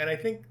life. And I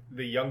think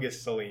the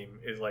youngest Salim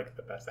is like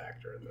the best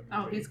actor in the movie.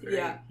 Oh, he's great.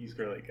 Yeah. He's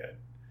really good.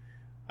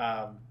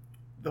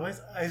 Though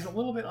I was a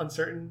little bit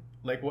uncertain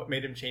like what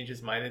made him change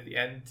his mind at the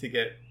end to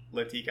get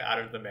Latika out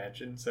of the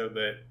mansion so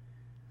that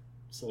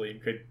Salim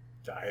could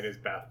die in his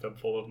bathtub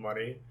full of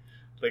money.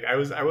 Like I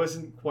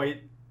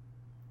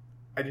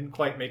didn't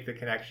quite make the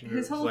connection. His It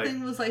was whole like,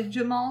 thing was like,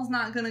 Jamal's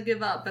not going to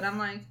give up. But I'm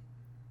like,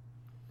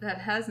 that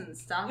hasn't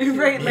stopped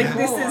you Right, like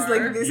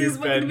before. this You've is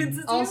what been- convinces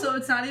you. Also,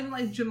 it's not even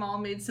like Jamal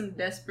made some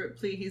desperate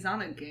plea. He's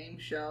on a game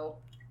show.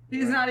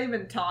 He's Right. not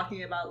even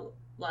talking about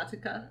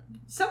Latika.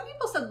 Some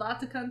people said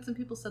Latika and some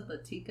people said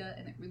Latika,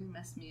 and it really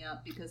messed me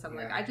up because I'm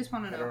like, Yeah. I just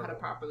want to I know don't how to know.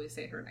 properly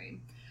say her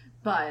name.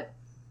 But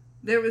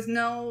there was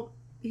no...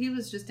 He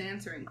was just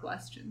answering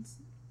questions.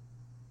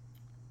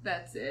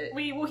 That's it.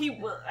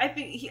 I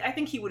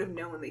think he would have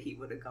known that he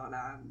would have gone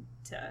on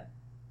to.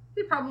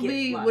 He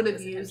probably Get would have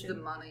Latika's used the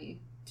attention. money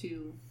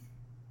to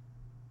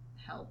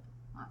help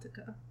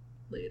Latika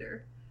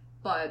later.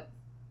 But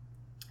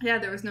yeah,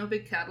 there was no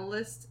big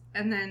catalyst.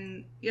 And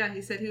then, yeah,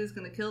 he said he was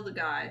going to kill the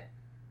guy.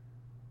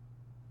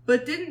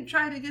 But didn't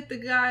try to get the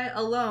guy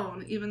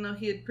alone, even though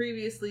he had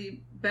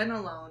previously been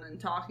alone and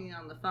talking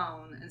on the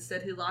phone.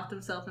 Instead, he locked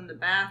himself in the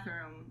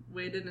bathroom,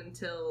 waited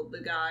until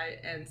the guy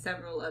and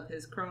several of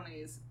his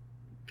cronies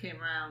came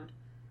around,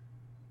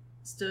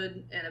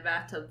 stood in a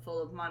bathtub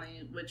full of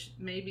money, which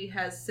maybe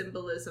has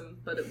symbolism,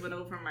 but it went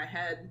over my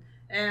head,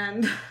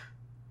 and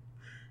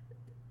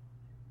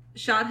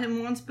shot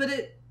him once, but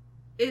it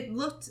it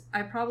looked,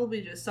 I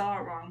probably just saw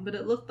it wrong, but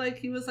it looked like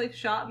he was like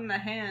shot in the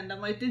hand.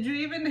 I'm like, did you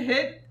even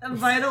hit a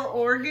vital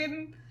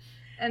organ?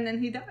 And then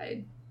he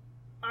died.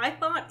 I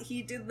thought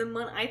he did the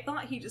money. I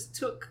thought he just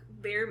took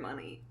their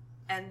money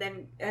and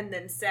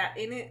then sat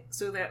in it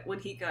so that when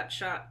he got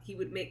shot, he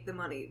would make the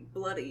money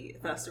bloody,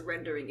 thus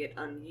rendering it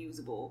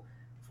unusable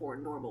for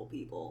normal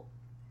people.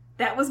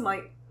 That was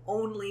my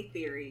only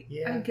theory.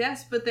 Yeah. I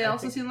guess, but they I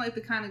also think- seem like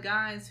the kind of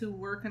guys who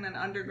work in an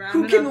underground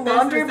Who can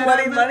launder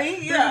bloody money?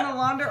 They're Yeah. gonna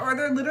launder, or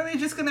they're literally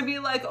just gonna be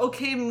like,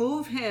 okay,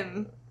 move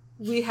him.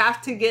 We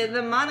have to get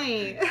the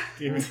money.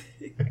 Do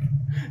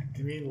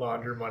you mean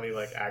launder money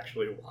like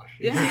actually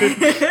washing? Yeah.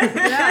 it?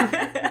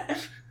 Yeah.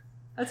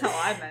 That's how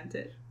I meant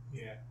it,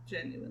 Yeah.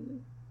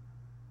 genuinely.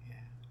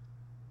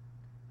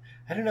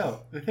 I don't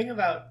know. The thing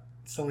about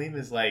Salim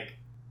is like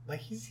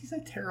he's a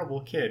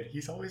terrible kid.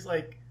 He's always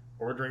like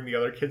ordering the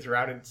other kids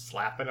around and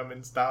slapping them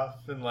and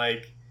stuff, and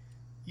like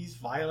he's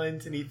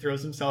violent and he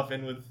throws himself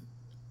in with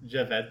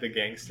Javed the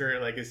gangster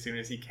like as soon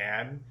as he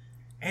can,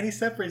 and he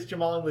separates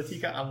Jamal and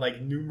Latika on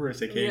like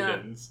numerous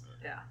occasions.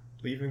 Yeah.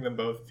 Leaving them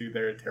both to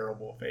their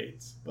terrible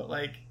fates. But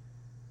like,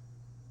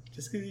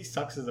 just because he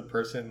sucks as a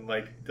person,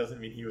 like, doesn't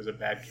mean he was a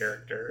bad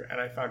character.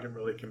 And I found him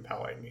really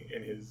compelling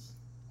in his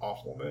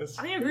awfulness.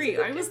 I agree. He's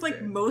a good I was like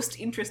character. most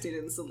interested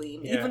in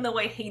Salim, Yeah. even though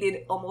I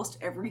hated almost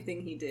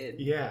everything he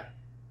did. Yeah.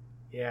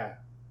 Yeah.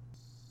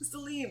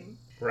 Salim.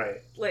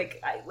 Right.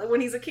 Like,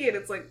 when he's a kid,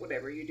 it's like,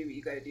 whatever you do,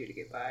 you gotta do to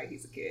get by.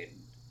 He's a kid.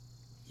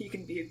 He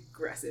can be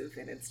aggressive,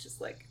 and it's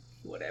just like,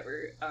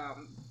 whatever.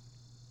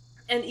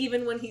 And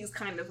even when he's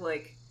kind of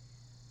like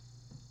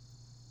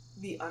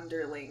the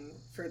underling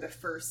for the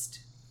first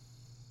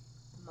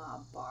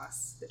mob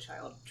boss, the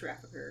child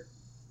trafficker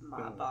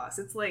mob boss,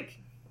 it's like,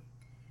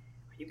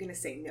 are you gonna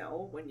say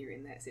no when you're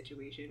in that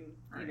situation?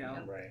 You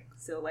know? Right.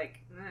 So like,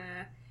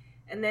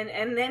 and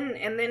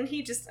then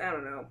he just, I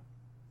don't know.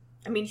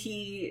 I mean,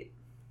 he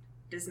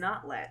does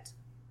not let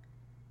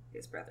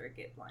his brother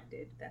get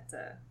blinded. That's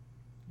a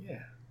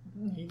Yeah.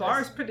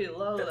 Bar's pretty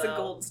low, that's though. a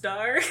gold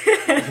star.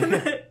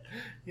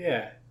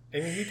 Yeah. I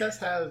mean, he does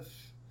have.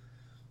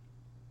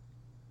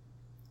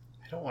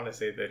 I don't want to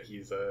say that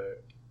he's an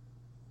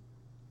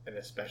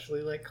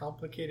especially like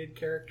complicated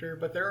character,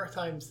 but there are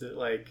times that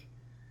like,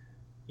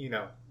 you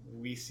know,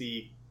 we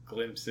see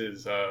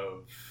glimpses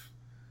of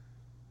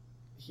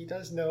he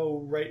does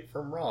know right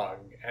from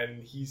wrong,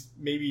 and he's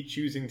maybe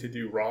choosing to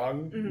do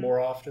wrong Mhm. more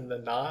often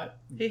than not.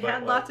 He but,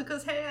 had like,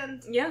 Latika's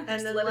hand. Yeah, And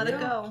just then let it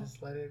go.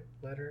 Just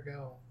let her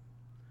go.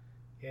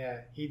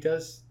 Yeah, he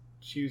does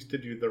choose to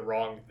do the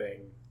wrong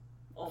thing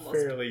Almost.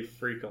 fairly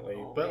frequently,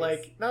 but always.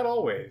 like not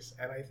always,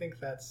 and I think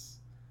that's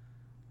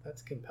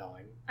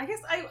compelling. I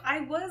guess I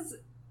was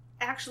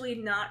actually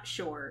not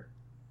sure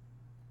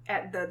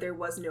at the there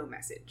was no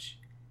message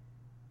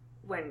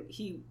when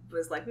he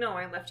was like, no,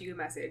 I left you a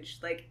message.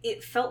 Like,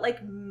 it felt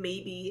like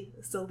maybe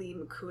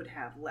Salim could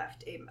have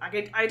left a...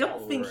 I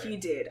don't think he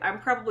Right. did. I'm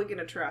probably going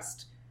to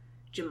trust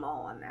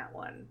Jamal on that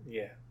one.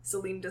 Yeah,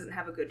 Salim doesn't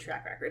have a good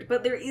track record,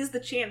 but there is the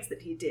chance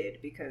that he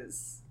did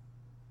because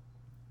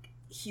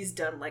he's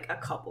done like a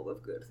couple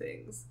of good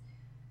things.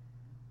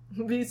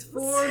 These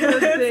four So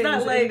good it's things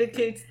not like-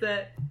 indicates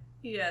that,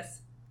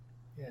 yes,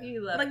 yeah. he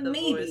left Like, the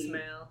maybe.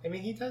 voicemail. I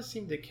mean, he does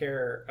seem to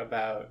care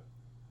about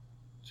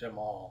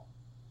Jamal,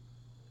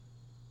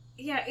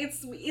 Yeah,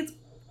 it's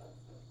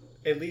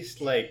at least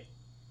like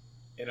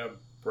in a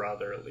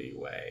brotherly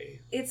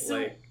way. It's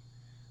so-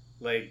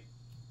 like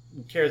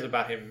cares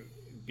about him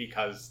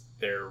because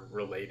they're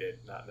related,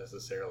 not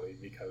necessarily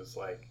because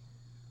like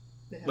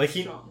They have Like a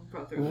he- strong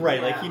brotherly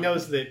right, like Yeah. he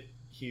knows that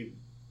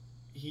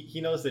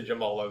he knows that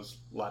Jamal loves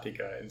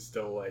Latika and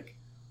still like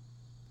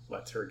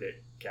lets her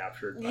get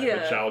captured by the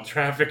Yeah. child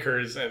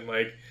traffickers, and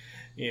like,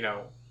 you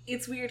know,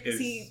 it's weird because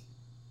is he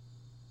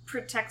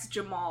protects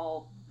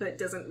Jamal but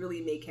doesn't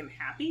really make him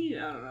happy.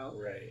 I don't know.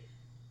 right.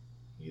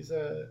 He's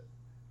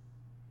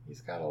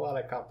got a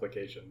lot of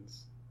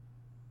complications.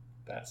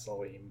 That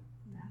Salim.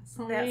 That's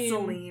That Salim.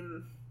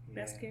 Salim,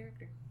 best Yeah.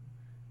 character.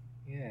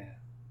 Yeah.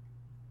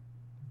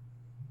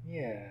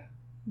 Yeah.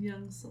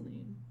 Young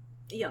Salim.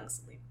 Young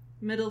Salim.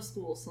 Middle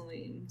school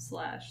Salim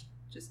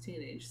 / just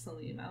teenage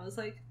Salim. I was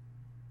like,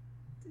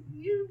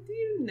 you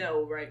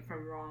know right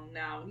from wrong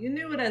now. You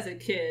knew it as a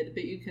kid,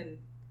 but you can,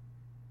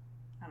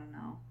 I don't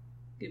know,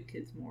 give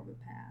kids more of a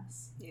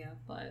pass. Yeah.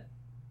 But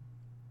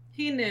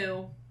he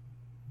knew.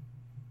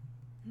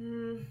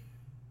 Hmm.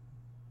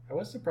 I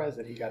was surprised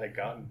that he got a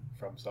gun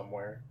from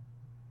somewhere.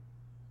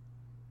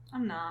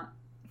 I'm not.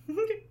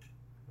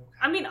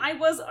 I mean, I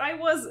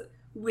was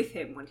with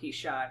him when he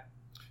shot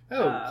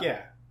Oh, yeah.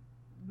 yeah.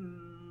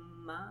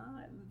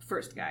 my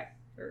first guy.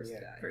 First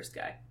Yeah. guy. First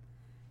guy.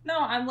 No,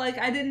 I'm like,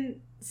 I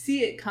didn't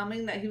see it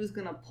coming that he was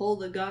gonna pull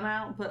the gun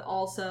out, but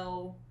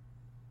also,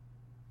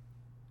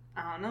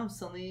 I don't know,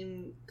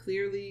 Salim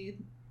clearly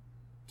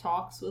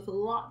talks with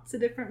lots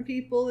of different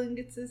people and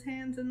gets his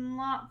hands in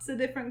lots of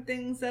different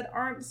things that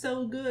aren't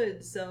so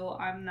good, so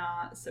I'm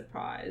not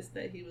surprised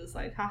that he was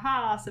like,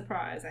 haha,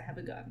 surprise, I have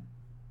a gun.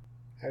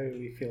 How do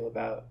we feel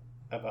about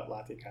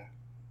Latika?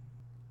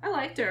 I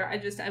liked her.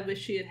 I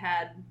wish she had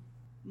had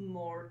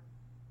more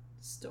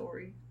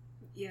story.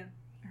 Yeah.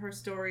 Her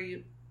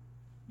story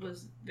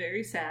was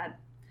very sad.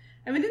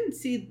 And we didn't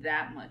see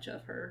that much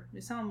of her.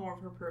 We saw more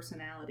of her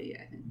personality,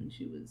 I think, when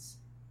she was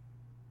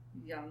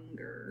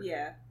younger.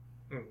 Yeah.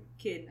 Mm.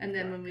 Kid. And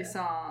then when we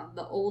saw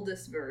the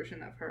oldest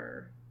version of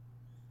her,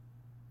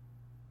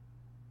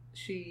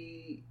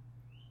 we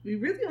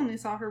really only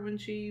saw her when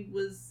she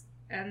was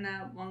in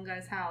that one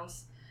guy's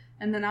house.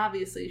 And then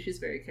obviously she's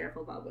very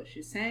careful about what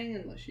she's saying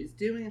and what she's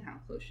doing and how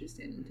close she's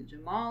standing to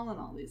Jamal and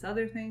all these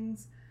other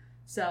things.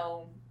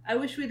 So I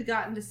wish we'd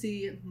gotten to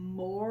see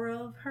more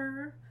of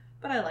her,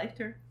 but I liked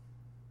her.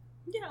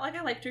 Yeah, like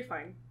I liked her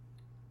fine.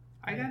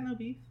 I got no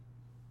beef.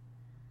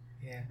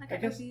 Yeah, I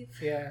got no beef.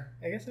 Yeah,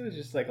 I guess I was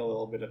just like a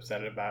little bit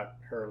upset about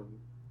her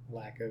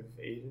lack of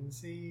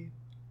agency,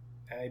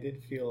 and I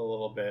did feel a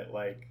little bit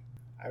like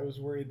I was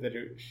worried that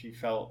she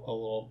felt a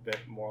little bit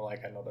more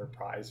like another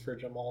prize for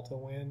Jamal to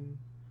win.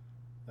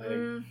 Like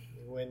you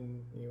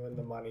win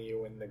the money,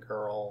 you win the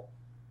girl.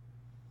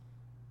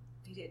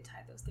 They did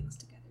tie those things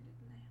together,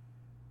 didn't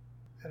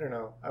they? I don't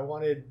know.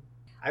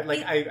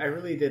 I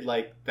really did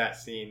like that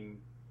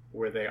scene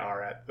where they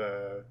are at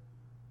the.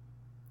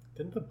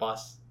 Didn't the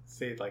bus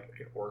say like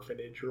an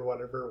orphanage or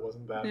whatever?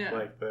 Wasn't that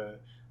like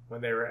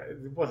when they were?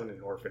 It wasn't an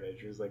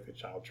orphanage. It was like the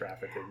child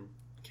trafficking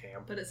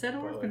camp. But it said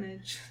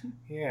orphanage.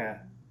 Yeah,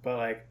 but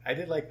like I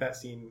did like that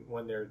scene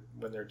when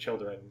they're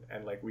children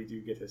and like we do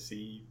get to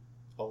see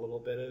a little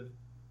bit of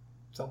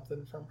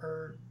something from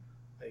her,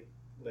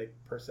 like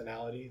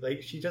personality.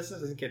 Like she just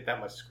doesn't get that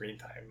much screen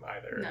time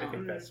either. No. I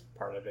think that's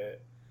part of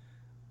it.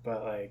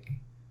 But like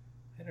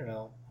I don't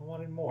know. I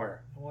wanted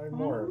more. I wanted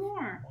more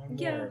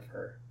of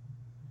her.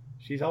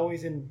 She's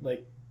always in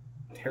like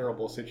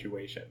terrible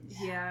situations.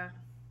 Yeah.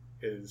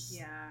 Is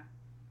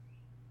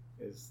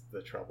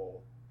the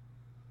trouble.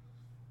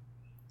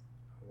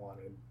 I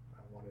wanted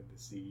to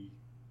see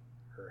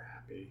her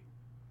happy.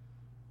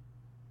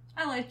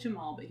 I liked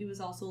Jamal, but he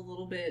was also a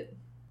little bit,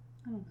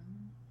 I don't know,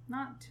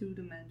 not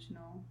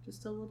two-dimensional,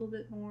 just a little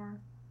bit more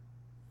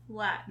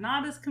flat.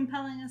 Not as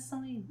compelling as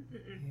Celine.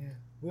 Yeah.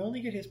 We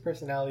only get his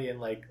personality in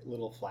like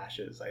little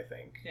flashes, I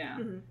think. Yeah.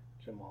 Mm-hmm.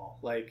 Jamal.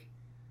 Like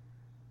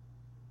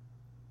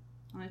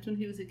I liked when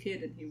he was a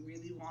kid and he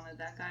really wanted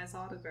that guy's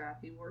autograph.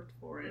 He worked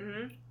for it.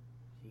 Mm-hmm.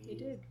 He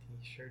did. He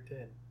sure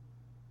did.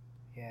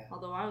 Yeah.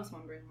 Although I was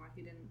wondering why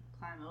he didn't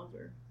climb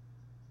over.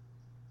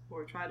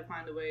 Or try to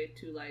find a way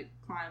to like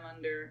climb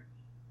under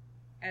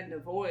and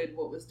avoid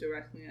what was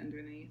directly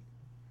underneath.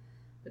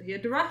 But he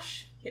had to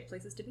rush. He had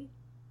places to be.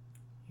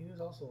 He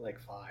was also like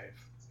 5.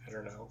 I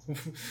don't know.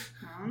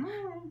 I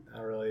don't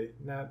know.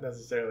 Not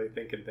necessarily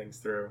thinking things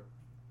through.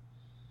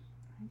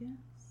 I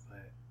guess.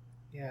 But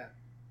yeah,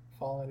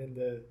 falling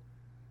into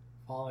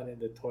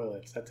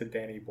toilets. That's a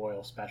Danny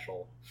Boyle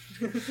special.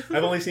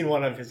 I've only seen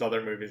one of his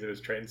other movies. It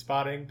was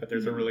Trainspotting, but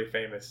there's a really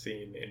famous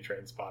scene in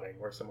Trainspotting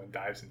where someone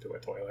dives into a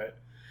toilet.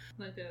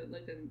 Like a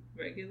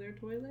regular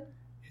toilet?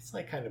 It's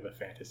like kind of a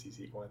fantasy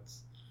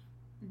sequence.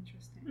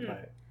 Interesting.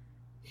 But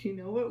you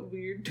know what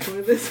weird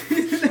toilet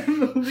scene in that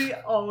movie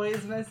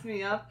always messed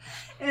me up?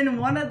 In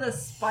one of the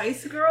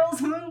Spice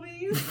Girls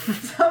movies,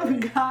 some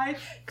guy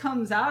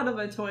comes out of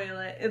a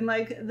toilet in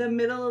like the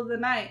middle of the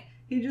night.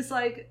 He just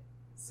like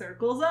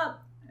circles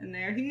up and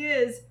there he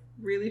is.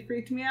 Really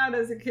freaked me out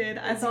as a kid.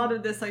 I thought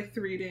of this like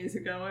 3 days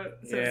ago.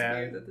 So it's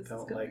weird that this is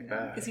going like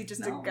that. Is he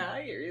just a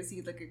guy or is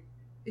he like a...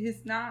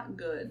 He's not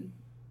good.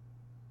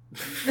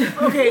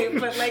 Okay,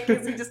 but like,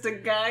 is he just a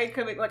guy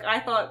coming? Like, I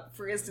thought,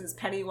 for instance,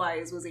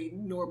 Pennywise was a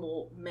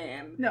normal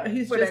man. No,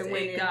 he's when just I went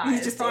a in. guy. He's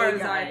As just far a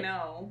as guy. I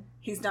know.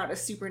 He's not a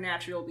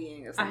supernatural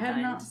being of some I have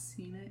kind. not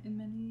seen it in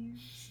many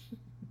years.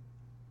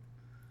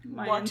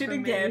 Watch it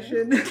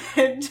again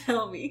and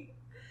tell me.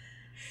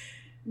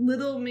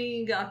 Little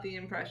me got the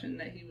impression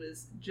that he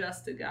was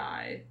just a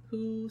guy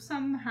who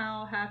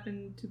somehow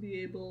happened to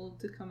be able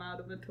to come out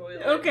of a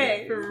toilet.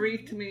 Okay. It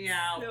freaked me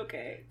out.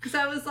 Okay. Because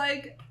I was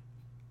like,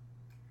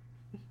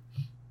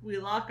 we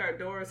lock our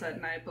doors at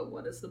night, but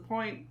what is the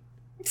point?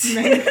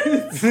 Make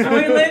the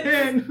toilet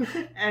in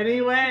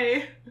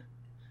anyway.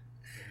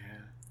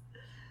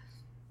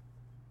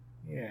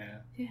 Yeah.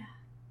 Yeah.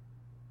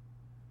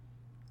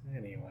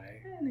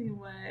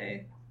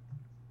 Anyway.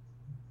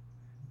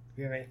 Do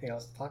we have anything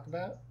else to talk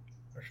about?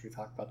 Or should we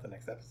talk about the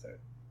next episode?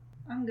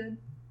 I'm good.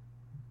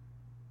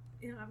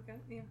 Yeah, I've got,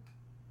 yeah.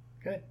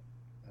 Good.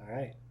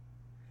 Alright.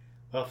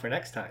 Well, for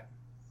next time.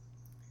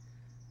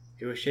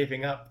 It was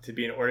shaping up to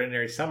be an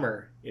ordinary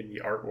summer in the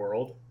art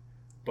world.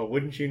 But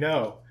wouldn't you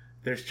know,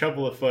 there's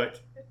trouble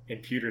afoot in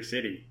Pewter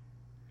City.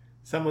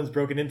 Someone's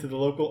broken into the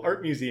local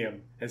art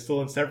museum and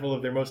stolen several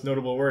of their most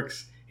notable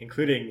works,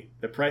 including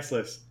the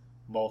priceless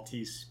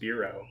Maltese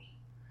Spiro.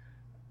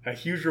 A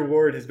huge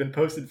reward has been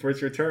posted for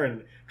its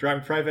return,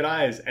 drawing private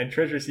eyes and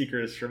treasure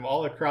seekers from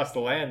all across the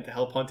land to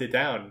help hunt it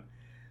down.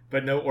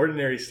 But no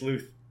ordinary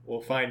sleuth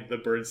will find the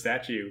bird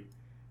statue.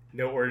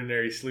 No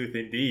ordinary sleuth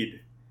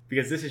indeed,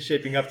 because this is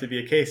shaping up to be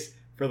a case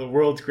for the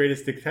world's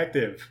greatest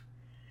detective,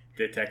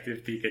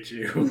 Detective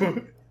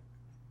Pikachu.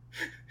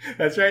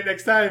 That's right.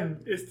 Next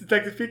time, it's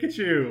Detective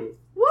Pikachu.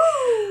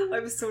 Woo!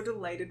 I'm so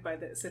delighted by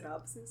that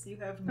synopsis. You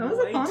have That no was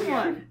a fun idea.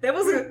 one.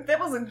 That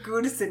was a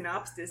good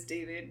synopsis,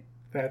 David.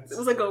 It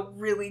was like a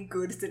really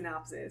good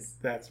synopsis.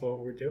 That's what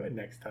we're doing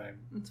next time.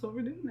 That's what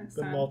we're doing next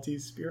The time.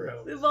 Maltese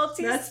Spiro. The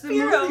Maltese That's the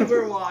Spiro. movie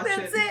we're watching.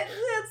 That's it.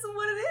 That's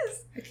what it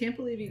is. I can't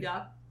believe you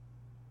got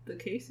the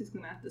case he's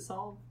going to have to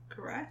solve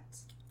correct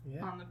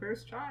Yeah. on the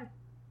first try.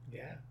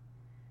 Yeah.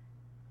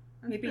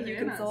 That's Maybe you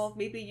bananas.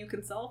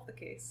 can solve the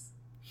case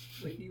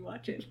when you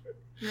watch it.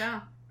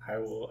 Yeah. I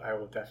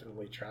will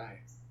definitely try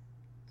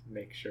to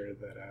make sure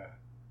that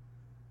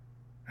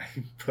I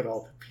put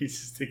all the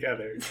pieces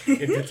together in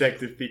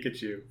Detective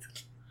Pikachu.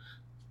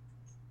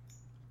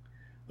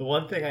 The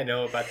one thing I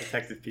know about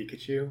Detective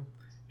Pikachu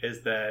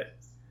is that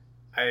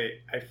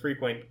I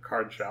frequent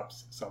card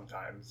shops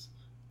sometimes,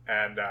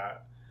 and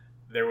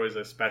there was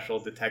a special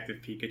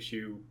Detective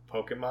Pikachu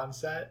Pokemon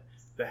set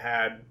that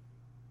had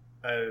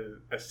a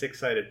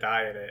 6-sided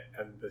die in it,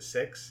 and the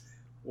 6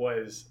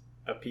 was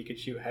a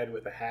Pikachu head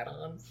with a hat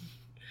on.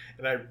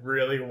 And I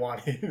really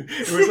wanted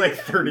it was like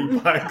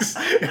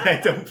 $30 and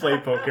I don't play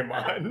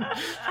Pokemon.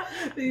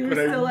 You were But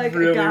still I like,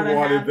 really gotta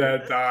wanted have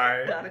that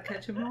die. Gotta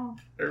catch them all.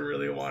 I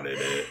really wanted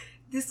it.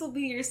 This will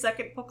be your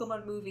second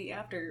Pokemon movie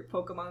after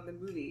Pokemon the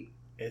movie.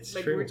 It's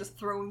Like true. we're just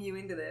throwing you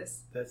into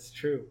this. That's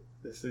true.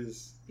 This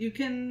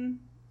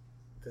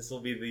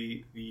will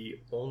be the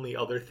only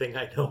other thing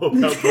I know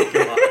about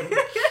Pokemon.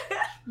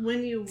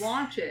 When you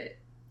watch it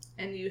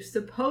and you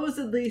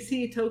supposedly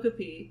see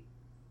Togepi,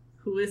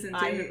 who isn't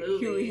in the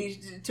movie,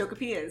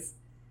 Togepi is.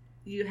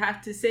 you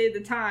have to say the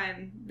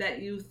time that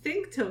you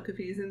think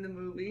Togepi's in the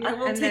movie. I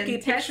will and take then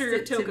a text picture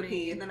of it to Togepi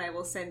me. and then I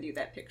will send you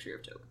that picture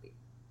of Togepi.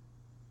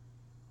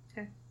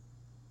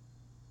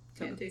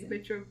 Can't take a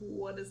picture of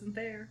what isn't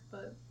there,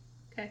 but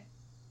okay.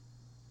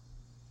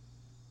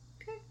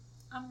 Okay,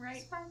 I'm right.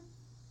 it's fine.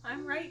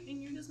 I'm right,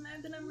 and you're just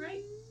mad that I'm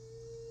right.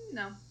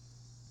 No,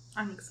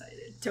 I'm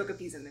excited.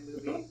 Togepi's in the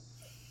movie.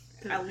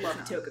 I love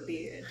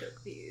Togepi, and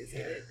Togepi is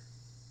in it.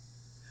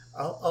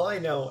 All I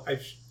know,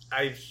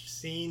 I've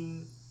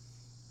seen.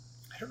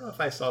 I don't know if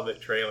I saw the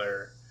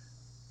trailer,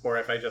 or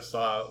if I just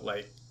saw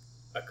like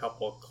a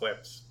couple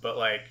clips, but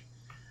like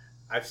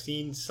I've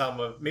seen some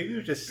of maybe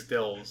they're just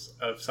stills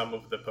of some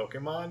of the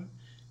Pokemon,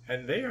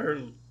 and they are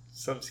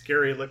some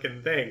scary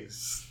looking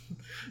things.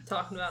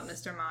 Talking about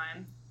Mr.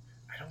 Mime.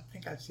 I don't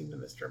think I've seen the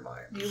Mr.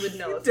 Mime. You would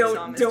know if you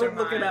saw Mr. Don't Mime.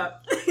 look it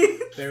up.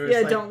 There was Yeah,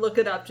 like, don't look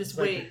it up. Just it's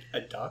like wait.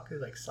 a duck,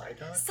 like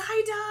Psyduck.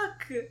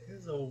 Psyduck! It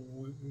was a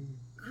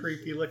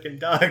creepy looking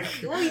duck.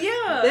 Oh,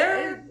 yeah.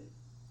 There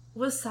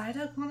was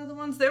Psyduck one of the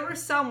ones. There were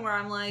some where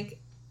I'm like,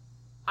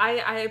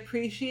 I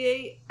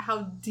appreciate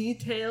how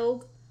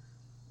detailed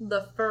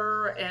the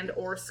fur and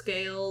or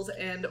scales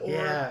and or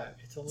Yeah,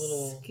 it's a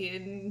little.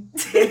 skin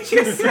that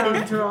just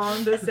sounds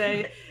wrong to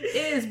say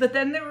is, but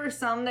then there were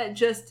some that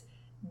just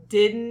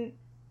didn't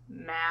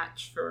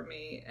match for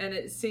me, and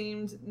it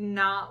seemed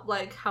not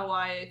like how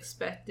I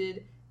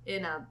expected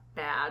in a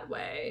bad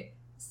way.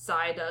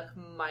 Psyduck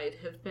might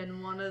have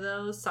been one of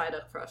those.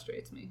 Psyduck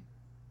frustrates me.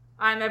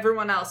 I'm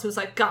everyone else who's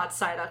like, God,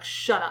 Psyduck,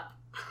 shut up.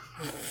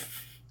 I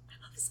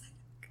love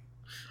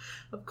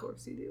Psyduck. Of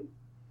course you do.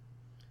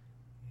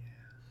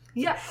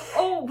 Yeah.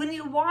 Oh, when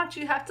you watch,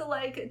 you have to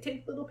like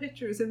take little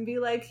pictures and be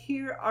like,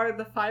 here are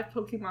the 5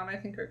 Pokemon I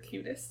think are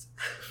cutest.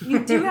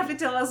 You do have to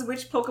tell us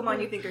which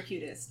Pokemon you think are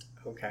cutest.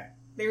 Okay.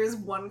 There is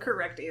one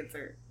correct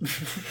answer.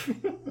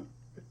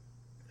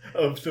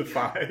 Of the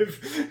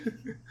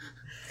 5.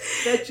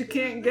 Bet you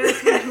can't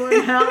guess which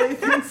one Hallie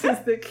thinks is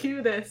the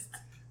cutest.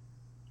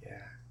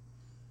 Yeah.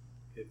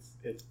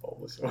 It's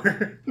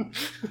Bulbasaur.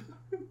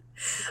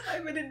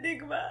 I'm an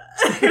enigma.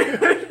 I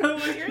don't know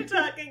what you're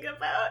talking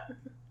about.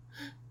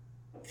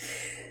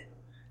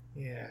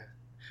 Yeah.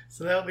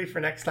 So that'll be for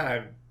next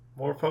time.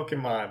 More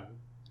Pokemon.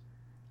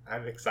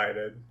 I'm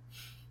excited.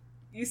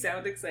 You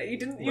sound excited. You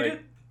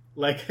didn't.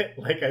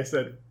 Like I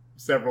said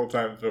several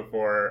times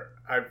before,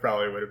 I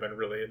probably would have been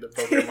really into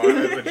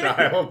Pokemon as a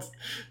child.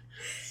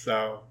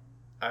 So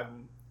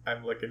I'm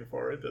looking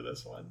forward to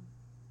this one.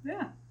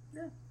 Yeah.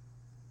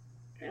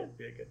 It'll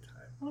be a good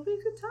time. It'll be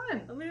a good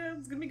time. I mean,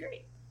 it's gonna be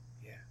great.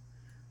 Yeah.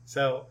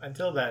 So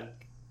until then,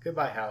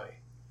 goodbye, Hallie.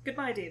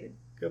 Goodbye, David.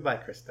 Goodbye,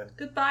 Kristen.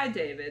 Goodbye,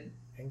 David.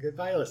 And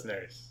goodbye,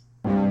 listeners.